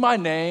she knew my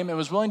name and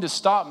was willing to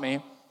stop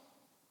me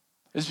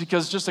is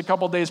because just a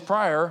couple days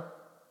prior,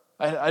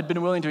 I'd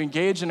been willing to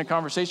engage in a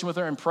conversation with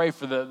her and pray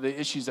for the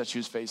issues that she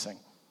was facing.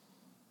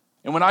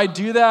 And when I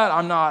do that,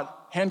 I'm not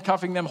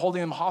handcuffing them,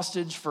 holding them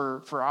hostage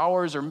for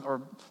hours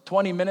or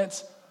 20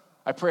 minutes.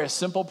 I pray a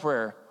simple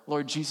prayer.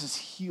 Lord Jesus,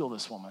 heal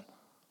this woman.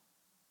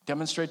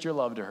 Demonstrate your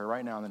love to her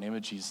right now in the name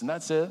of Jesus. And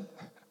that's it.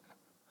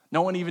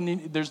 No one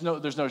there's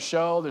no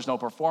show, there's no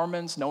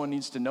performance. No one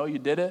needs to know you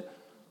did it.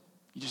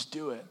 You just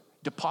do it.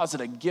 Deposit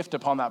a gift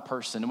upon that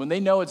person. And when they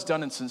know it's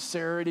done in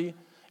sincerity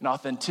and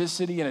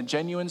authenticity and a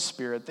genuine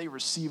spirit, they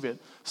receive it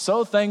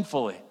so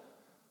thankfully.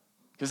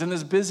 Because in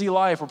this busy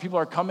life where people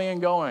are coming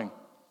and going,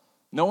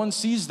 no one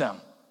sees them.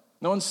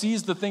 No one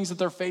sees the things that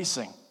they're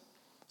facing.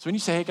 So when you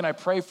say, hey, can I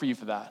pray for you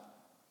for that?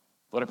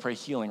 Lord, I pray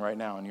healing right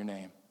now in your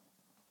name.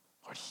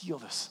 Lord, heal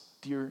this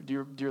dear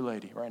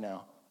lady right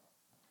now.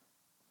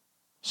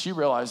 She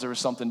realized there was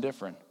something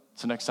different.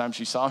 So next time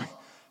she saw me,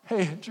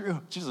 hey,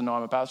 Drew, she doesn't know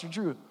I'm a pastor.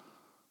 Drew,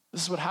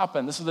 this is what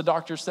happened. This is what the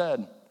doctor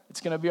said.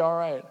 It's going to be all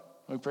right.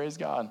 We praise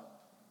God,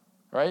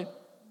 right?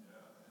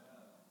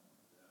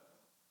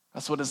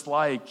 That's what it's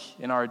like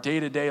in our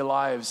day-to-day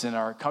lives, in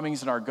our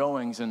comings and our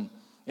goings, and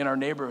in our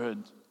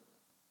neighborhood.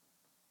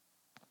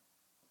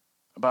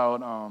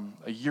 About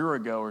a year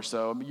ago or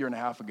so, a year and a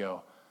half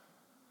ago,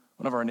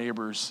 one of our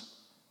neighbors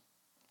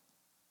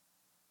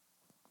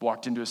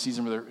walked into a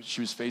season where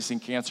she was facing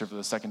cancer for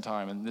the second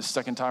time. And this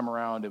second time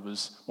around, it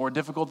was more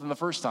difficult than the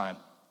first time.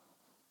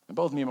 And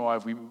both me and my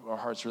wife, our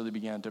hearts really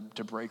began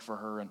to break for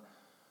her. And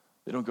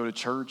they don't go to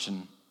church,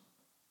 and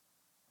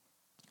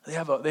they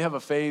have a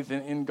faith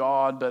in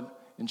God, but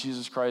in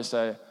Jesus Christ,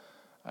 I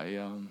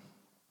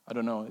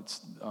don't know.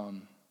 It's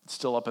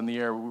still up in the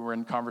air. We were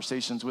in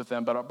conversations with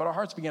them, but our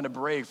hearts began to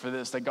break for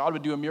this, that God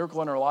would do a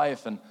miracle in her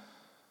life. And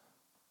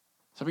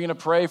so I began to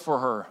pray for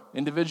her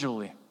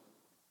individually,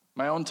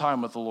 my own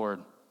time with the Lord.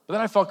 But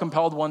then I felt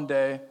compelled one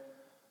day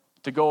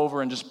to go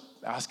over and just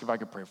ask if I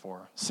could pray for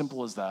her.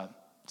 Simple as that.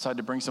 Decided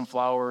to bring some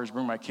flowers,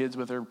 bring my kids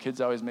with her.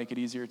 Kids always make it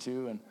easier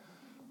too. And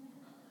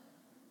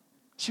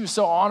she was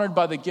so honored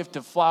by the gift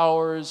of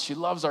flowers. She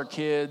loves our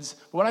kids.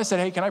 But when I said,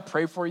 hey, can I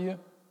pray for you?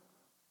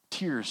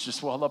 Tears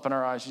just welled up in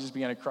her eyes. She just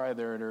began to cry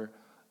there at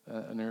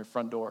her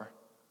front door.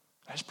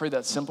 I just prayed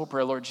that simple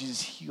prayer, Lord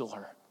Jesus, heal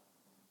her.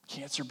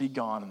 Cancer be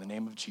gone in the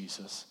name of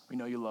Jesus. We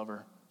know you love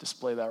her.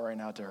 Display that right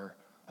now to her.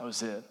 That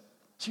was it.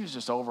 She was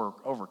just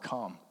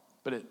overcome.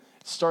 But it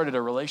started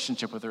a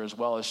relationship with her as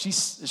well. As she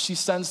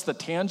sensed the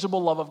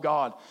tangible love of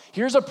God.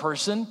 Here's a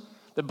person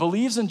that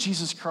believes in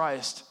Jesus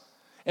Christ.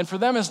 And for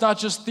them, it's not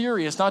just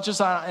theory. It's not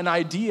just an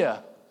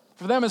idea.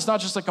 For them, it's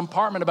not just a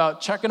compartment about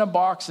checking a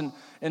box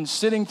and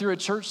sitting through a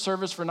church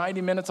service for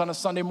 90 minutes on a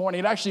Sunday morning.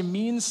 It actually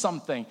means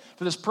something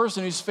for this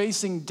person who's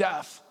facing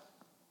death.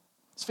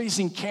 He's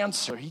facing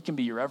cancer. He can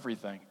be your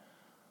everything.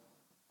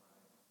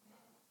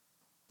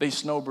 They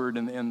snowbird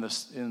in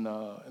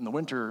the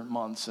winter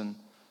months, and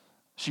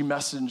she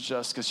messaged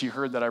us because she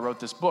heard that I wrote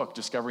this book,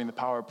 Discovering the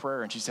Power of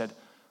Prayer, and she said,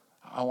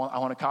 I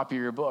want a copy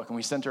of your book. And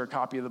we sent her a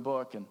copy of the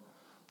book, and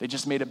they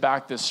just made it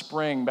back this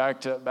spring,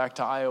 back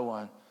to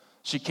Iowa.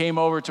 She came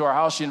over to our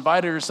house. She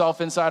invited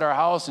herself inside our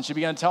house, and she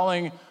began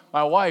telling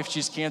my wife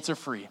she's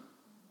cancer-free.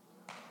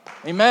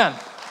 Amen.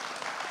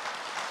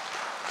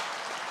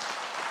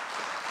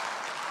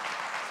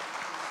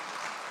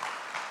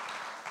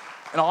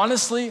 And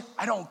honestly,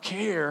 I don't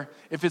care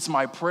if it's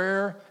my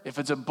prayer, if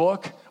it's a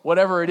book,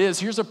 whatever it is.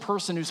 Here's a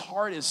person whose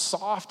heart is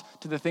soft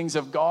to the things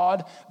of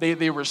God.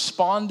 They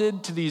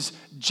responded to these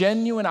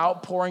genuine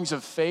outpourings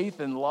of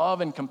faith and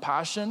love and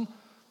compassion.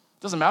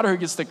 It doesn't matter who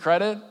gets the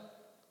credit.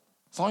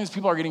 As long as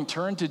people are getting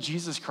turned to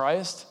Jesus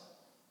Christ,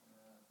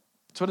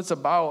 that's what it's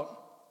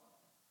about.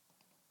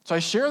 So I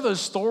share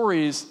those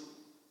stories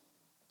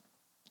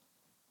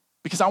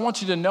because I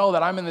want you to know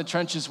that I'm in the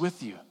trenches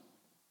with you.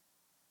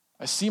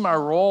 I see my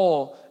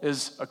role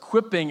as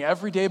equipping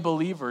everyday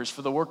believers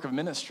for the work of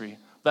ministry.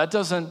 That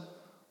doesn't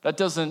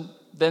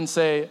then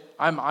say,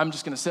 I'm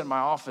just going to sit in my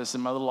office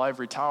in my little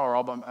ivory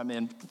tower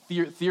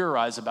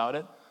theorize about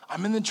it.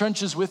 I'm in the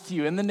trenches with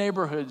you, in the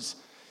neighborhoods,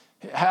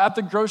 at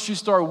the grocery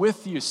store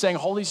with you, saying,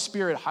 Holy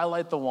Spirit,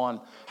 highlight the one,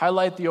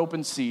 highlight the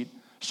open seat.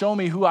 Show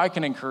me who I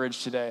can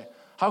encourage today.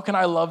 How can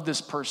I love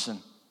this person?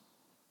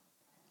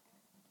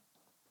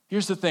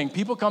 Here's the thing.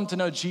 People come to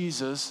know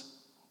Jesus.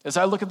 As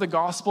I look at the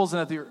Gospels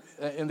and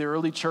in the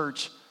early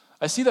church,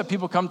 I see that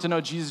people come to know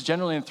Jesus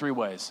generally in three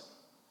ways.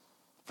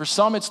 For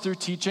some, it's through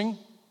teaching,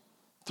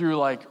 through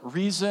like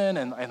reason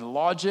and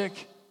logic.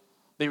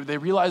 They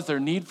realize their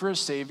need for a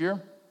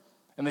Savior,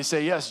 and they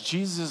say, yes,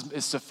 Jesus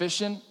is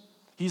sufficient.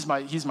 He's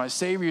my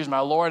Savior, He's my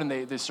Lord, and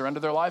they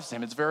surrender their lives to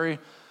Him. It's very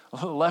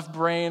left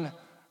brain,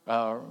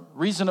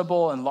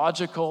 reasonable and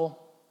logical,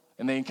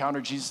 and they encounter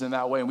Jesus in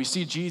that way. And we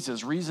see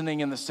Jesus reasoning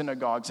in the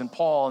synagogues, and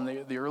Paul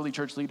and the early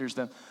church leaders,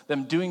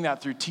 them doing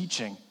that through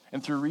teaching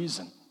and through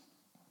reason.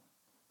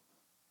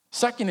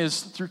 Second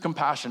is through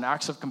compassion,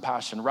 acts of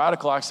compassion,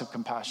 radical acts of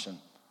compassion.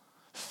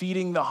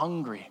 Feeding the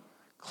hungry,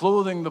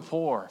 clothing the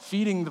poor,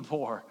 feeding the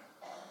poor,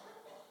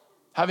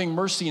 having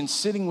mercy and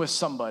sitting with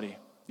somebody.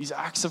 These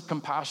acts of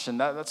compassion,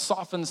 that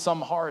softens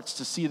some hearts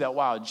to see that,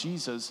 wow,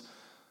 Jesus,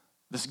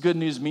 this good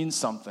news means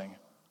something.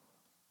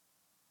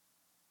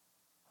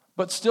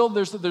 But still,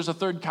 there's a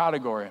third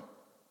category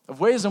of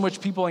ways in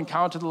which people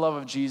encounter the love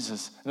of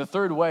Jesus. And the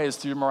third way is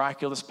through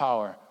miraculous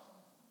power.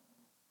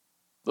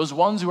 Those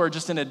ones who are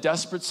just in a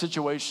desperate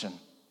situation.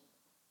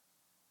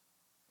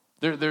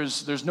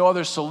 There's no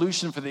other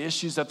solution for the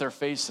issues that they're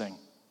facing.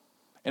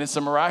 And it's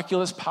the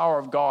miraculous power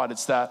of God.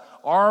 It's that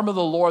arm of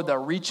the Lord that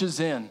reaches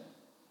in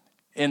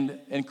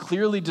and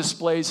clearly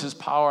displays His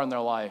power in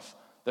their life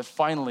that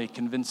finally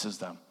convinces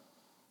them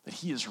that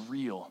He is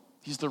real.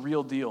 He's the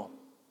real deal.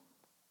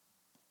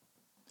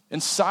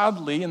 And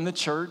sadly, in the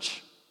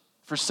church,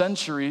 for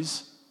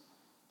centuries,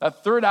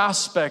 that third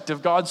aspect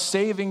of God's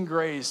saving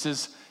grace,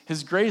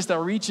 His grace that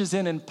reaches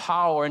in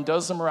power and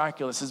does the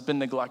miraculous, has been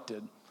neglected.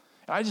 And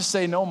I just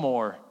say no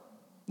more.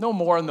 No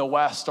more in the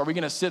West. Are we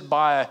going to sit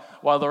by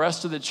while the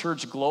rest of the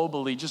church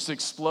globally just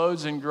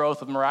explodes in growth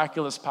with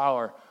miraculous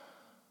power?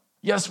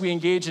 Yes, we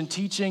engage in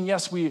teaching.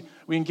 Yes, we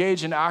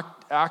engage in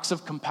acts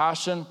of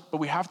compassion. But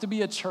we have to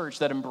be a church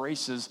that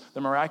embraces the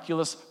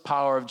miraculous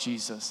power of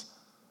Jesus.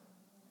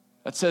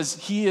 That says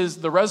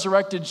the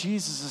resurrected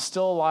Jesus is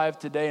still alive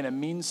today, and it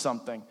means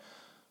something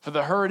for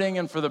the hurting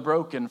and for the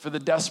broken, for the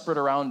desperate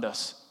around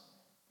us.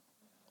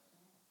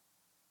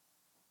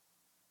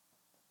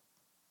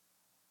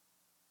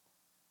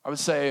 I would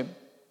say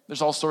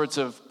there's all sorts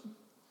of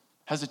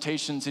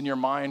hesitations in your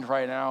mind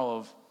right now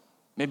of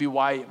maybe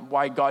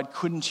why God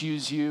couldn't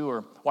use you,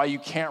 or why you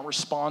can't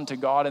respond to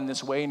God in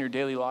this way in your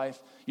daily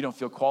life. You don't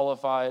feel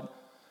qualified.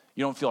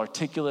 You don't feel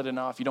articulate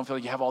enough. You don't feel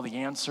like you have all the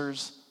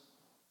answers.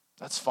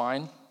 That's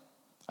fine.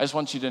 I just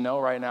want you to know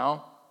right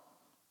now,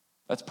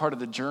 that's part of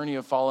the journey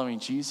of following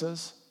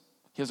Jesus.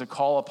 He has a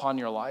call upon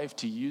your life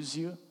to use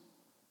you.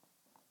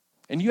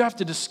 And you have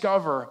to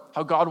discover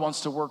how God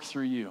wants to work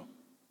through you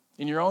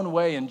in your own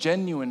way, in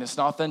genuineness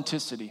and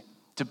authenticity,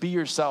 to be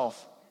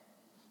yourself.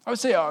 I would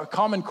say a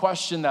common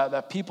question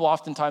that people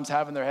oftentimes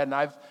have in their head, and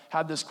I've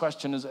had this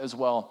question as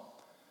well,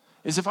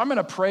 is if I'm going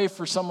to pray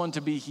for someone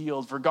to be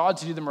healed, for God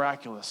to do the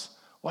miraculous,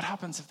 what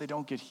happens if they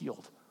don't get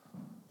healed?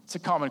 It's a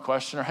common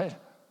question, right?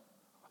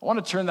 I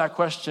want to turn that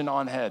question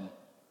on head.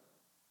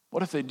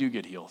 What if they do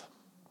get healed?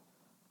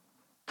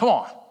 Come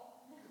on.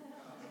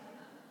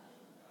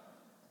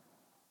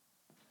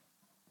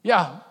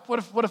 Yeah,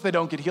 what if they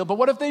don't get healed? But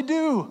what if they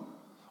do?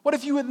 What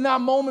if you in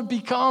that moment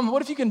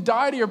what if you can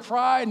die to your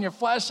pride and your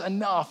flesh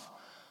enough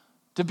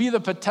to be the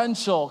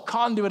potential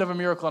conduit of a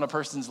miracle in a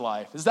person's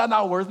life? Is that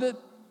not worth it?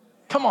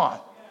 Come on,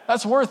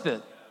 that's worth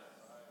it.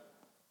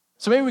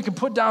 So maybe we can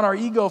put down our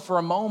ego for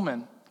a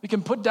moment. We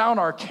can put down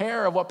our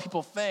care of what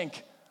people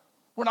think.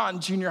 We're not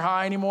in junior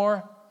high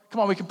anymore.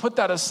 Come on, we can put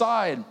that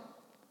aside.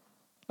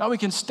 Now we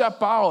can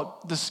step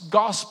out, this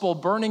gospel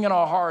burning in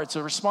our hearts,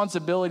 a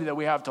responsibility that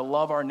we have to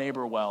love our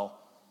neighbor well.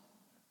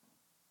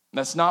 And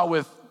that's not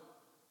with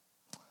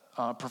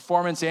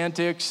performance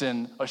antics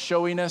and a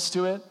showiness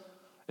to it.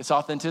 It's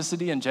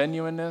authenticity and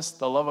genuineness,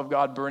 the love of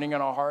God burning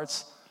in our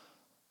hearts.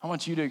 I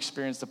want you to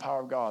experience the power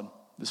of God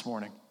this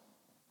morning.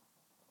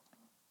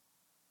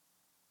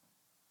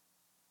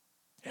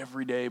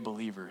 Everyday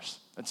believers.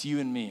 That's you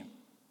and me.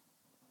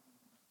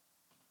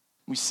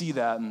 We see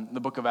that in the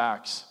book of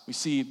Acts. We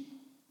see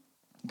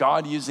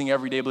God using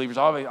everyday believers.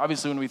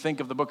 Obviously, when we think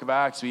of the book of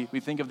Acts, we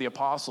think of the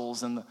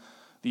apostles and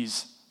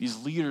these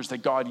leaders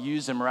that God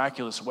used in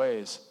miraculous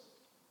ways.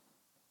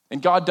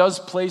 And God does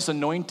place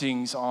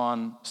anointings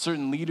on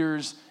certain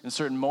leaders in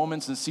certain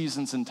moments and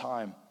seasons in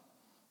time.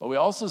 But we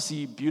also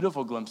see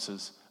beautiful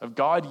glimpses of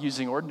God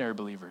using ordinary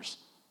believers,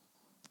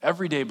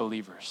 everyday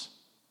believers,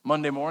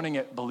 Monday morning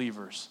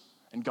believers,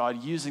 and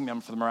God using them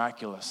for the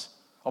miraculous.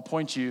 I'll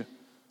point you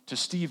to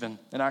Stephen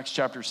in Acts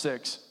chapter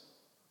 6.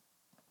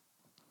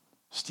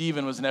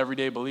 Stephen was an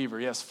everyday believer,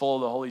 yes, full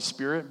of the Holy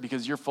Spirit,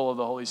 because you're full of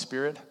the Holy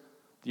Spirit.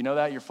 Do you know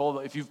that?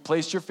 If you've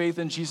placed your faith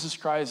in Jesus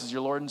Christ as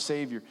your Lord and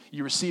Savior,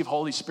 you receive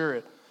Holy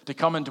Spirit to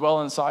come and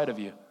dwell inside of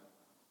you.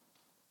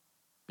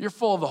 You're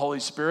full of the Holy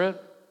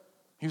Spirit.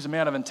 He was a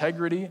man of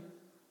integrity.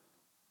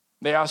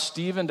 They asked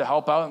Stephen to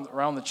help out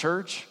around the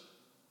church.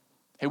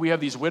 Hey, we have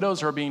these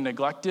widows who are being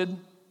neglected.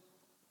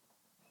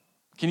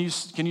 Can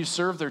you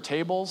serve their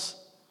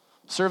tables?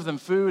 Serve them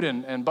food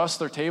and bust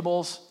their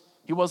tables?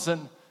 He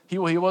wasn't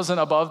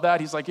above that.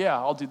 He's like, yeah,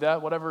 I'll do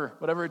that,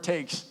 whatever it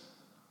takes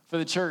for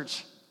the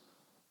church.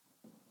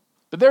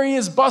 But there he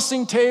is,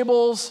 bussing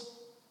tables,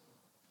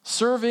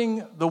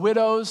 serving the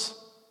widows,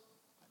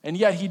 and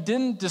yet he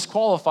didn't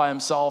disqualify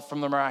himself from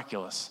the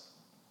miraculous.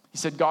 He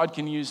said, God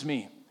can use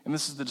me. And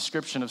this is the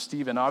description of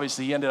Stephen.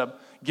 Obviously, he ended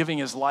up giving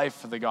his life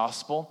for the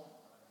gospel.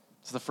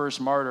 He's the first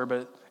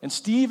martyr. And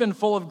Stephen,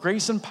 full of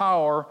grace and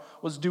power,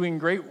 was doing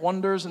great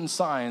wonders and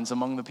signs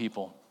among the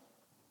people.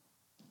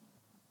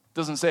 It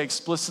doesn't say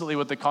explicitly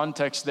what the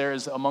context there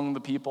is among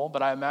the people,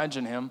 but I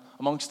imagine him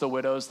amongst the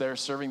widows there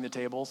serving the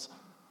tables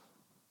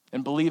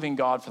and believing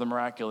God for the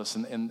miraculous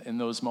in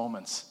those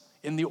moments,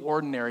 in the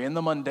ordinary, in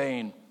the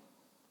mundane,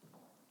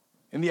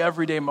 in the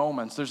everyday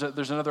moments.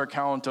 There's another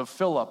account of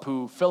Philip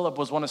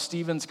was one of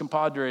Stephen's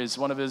compadres,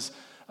 one of his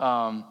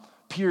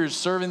peers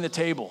serving the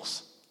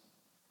tables.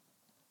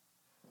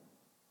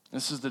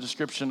 This is the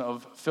description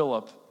of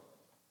Philip.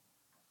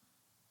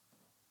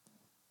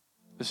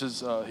 This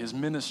is his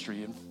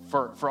ministry. And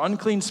for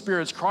unclean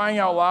spirits, crying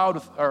out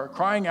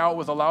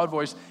with a loud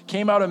voice,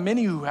 came out of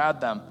many who had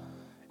them.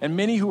 And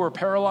many who were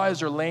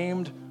paralyzed or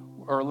lame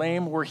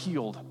were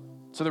healed.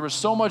 So there was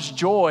so much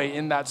joy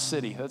in that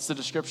city. That's the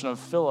description of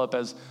Philip,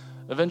 as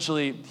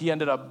eventually he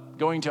ended up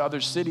going to other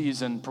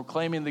cities and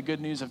proclaiming the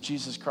good news of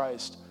Jesus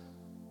Christ.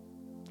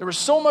 There was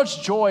so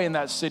much joy in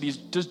that city.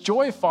 Does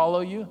joy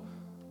follow you?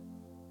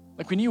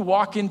 Like when you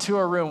walk into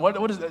a room,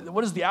 what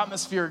is the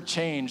atmospheric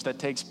change that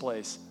takes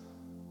place?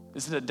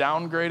 Is it a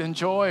downgrade in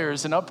joy or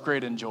is it an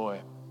upgrade in joy?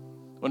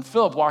 When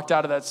Philip walked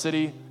out of that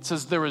city, it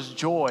says there was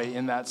joy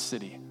in that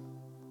city.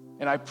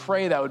 And I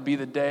pray that would be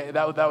the day,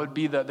 that would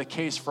be the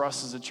case for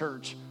us as a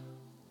church.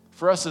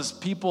 For us as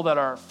people that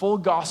are full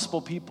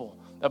gospel people,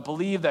 that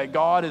believe that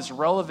God is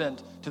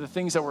relevant to the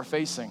things that we're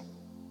facing.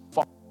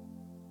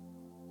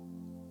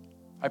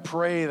 I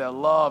pray that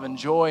love and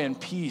joy and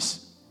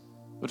peace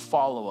would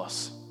follow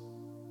us.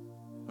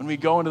 When we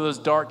go into those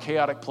dark,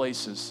 chaotic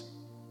places,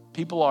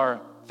 people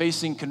are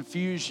facing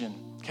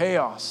confusion,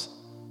 chaos,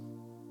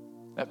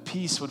 that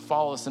peace would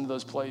follow us into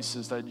those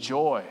places, that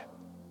joy,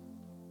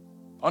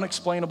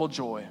 unexplainable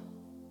joy.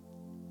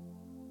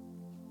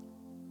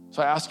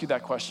 So I ask you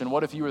that question.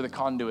 What if you were the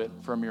conduit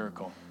for a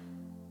miracle?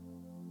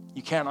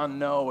 You can't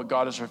unknow what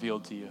God has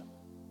revealed to you.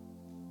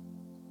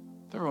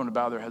 If everyone would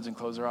bow their heads and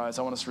close their eyes,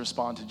 I want us to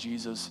respond to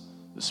Jesus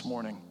this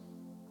morning.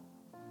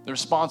 The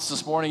response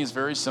this morning is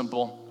very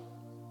simple.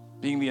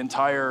 Being the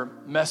entire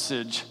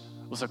message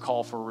was a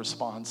call for a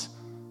response.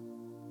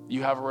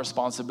 You have a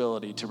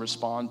responsibility to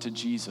respond to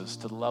Jesus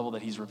to the level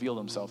that he's revealed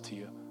himself to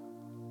you.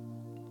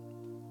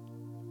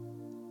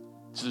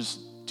 So there's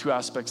two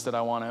aspects that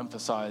I want to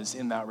emphasize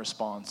in that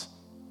response.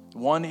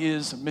 One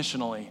is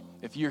missionally.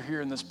 If you're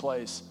here in this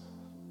place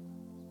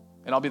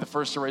And I'll be the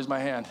first to raise my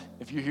hand.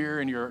 If you're here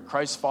and you're a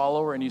Christ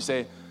follower and you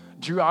say,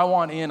 Drew, I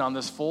want in on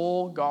this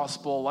full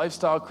gospel,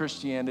 lifestyle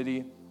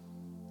Christianity,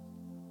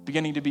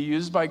 beginning to be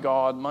used by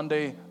God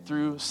Monday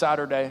through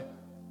Saturday,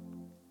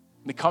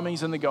 the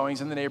comings and the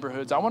goings in the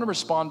neighborhoods. I want to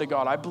respond to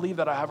God. I believe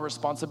that I have a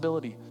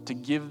responsibility to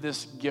give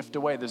this gift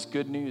away, this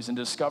good news, and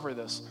discover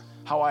this,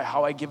 how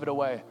I give it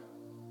away.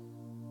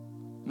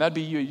 And that'd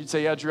be you. You'd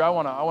say, yeah, Drew, I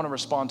want to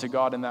respond to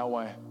God in that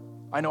way.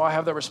 I know I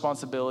have that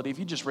responsibility. If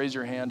you just raise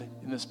your hand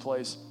in this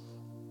place,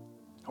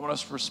 I want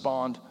us to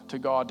respond to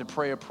God, to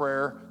pray a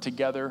prayer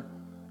together.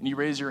 And you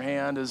raise your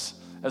hand as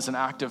an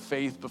act of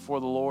faith before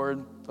the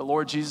Lord. The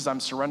Lord Jesus, I'm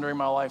surrendering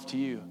my life to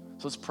you.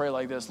 So let's pray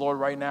like this. Lord,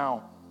 right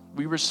now,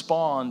 we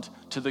respond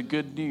to the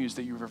good news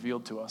that you've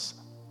revealed to us.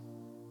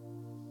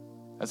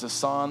 As a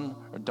son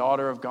or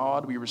daughter of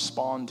God, we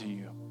respond to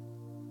you.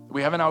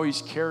 We haven't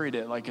always carried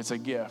it like it's a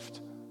gift.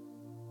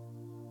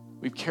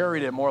 We've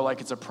carried it more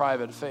like it's a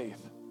private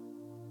faith.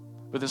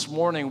 But this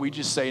morning, we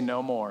just say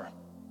no more.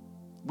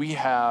 We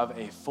have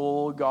a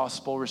full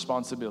gospel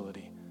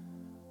responsibility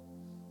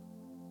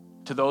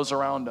to those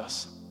around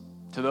us,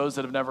 to those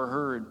that have never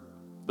heard,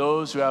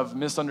 those who have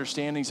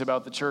misunderstandings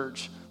about the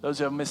church, those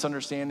who have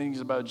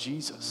misunderstandings about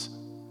Jesus.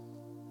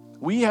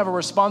 We have a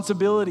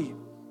responsibility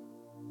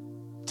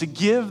to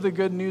give the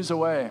good news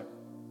away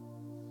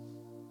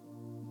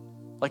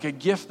like a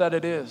gift that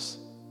it is.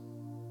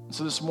 And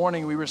so this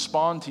morning we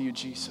respond to you,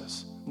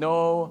 Jesus.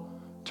 No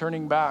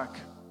turning back.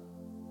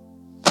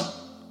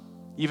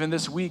 Even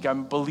this week,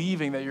 I'm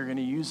believing that you're going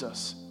to use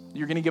us.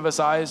 You're going to give us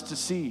eyes to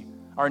see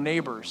our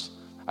neighbors.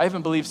 I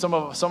even believe some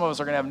of us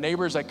are going to have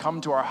neighbors that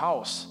come to our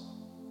house.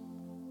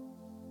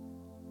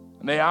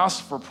 And they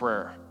ask for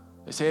prayer.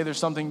 They say, hey, there's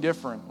something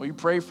different. Will you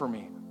pray for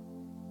me?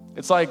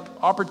 It's like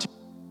opportunity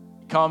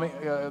coming.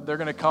 They're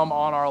going to come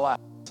on our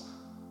laps.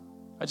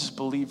 I just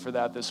believe for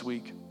that this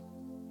week.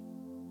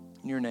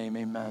 In your name,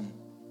 amen.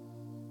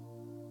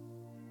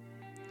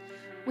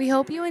 We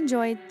hope you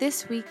enjoyed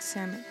this week's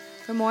sermon.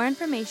 For more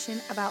information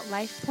about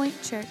Life Point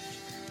Church,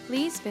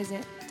 please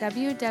visit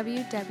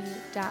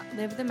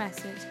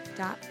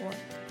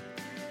www.livethemessage.org.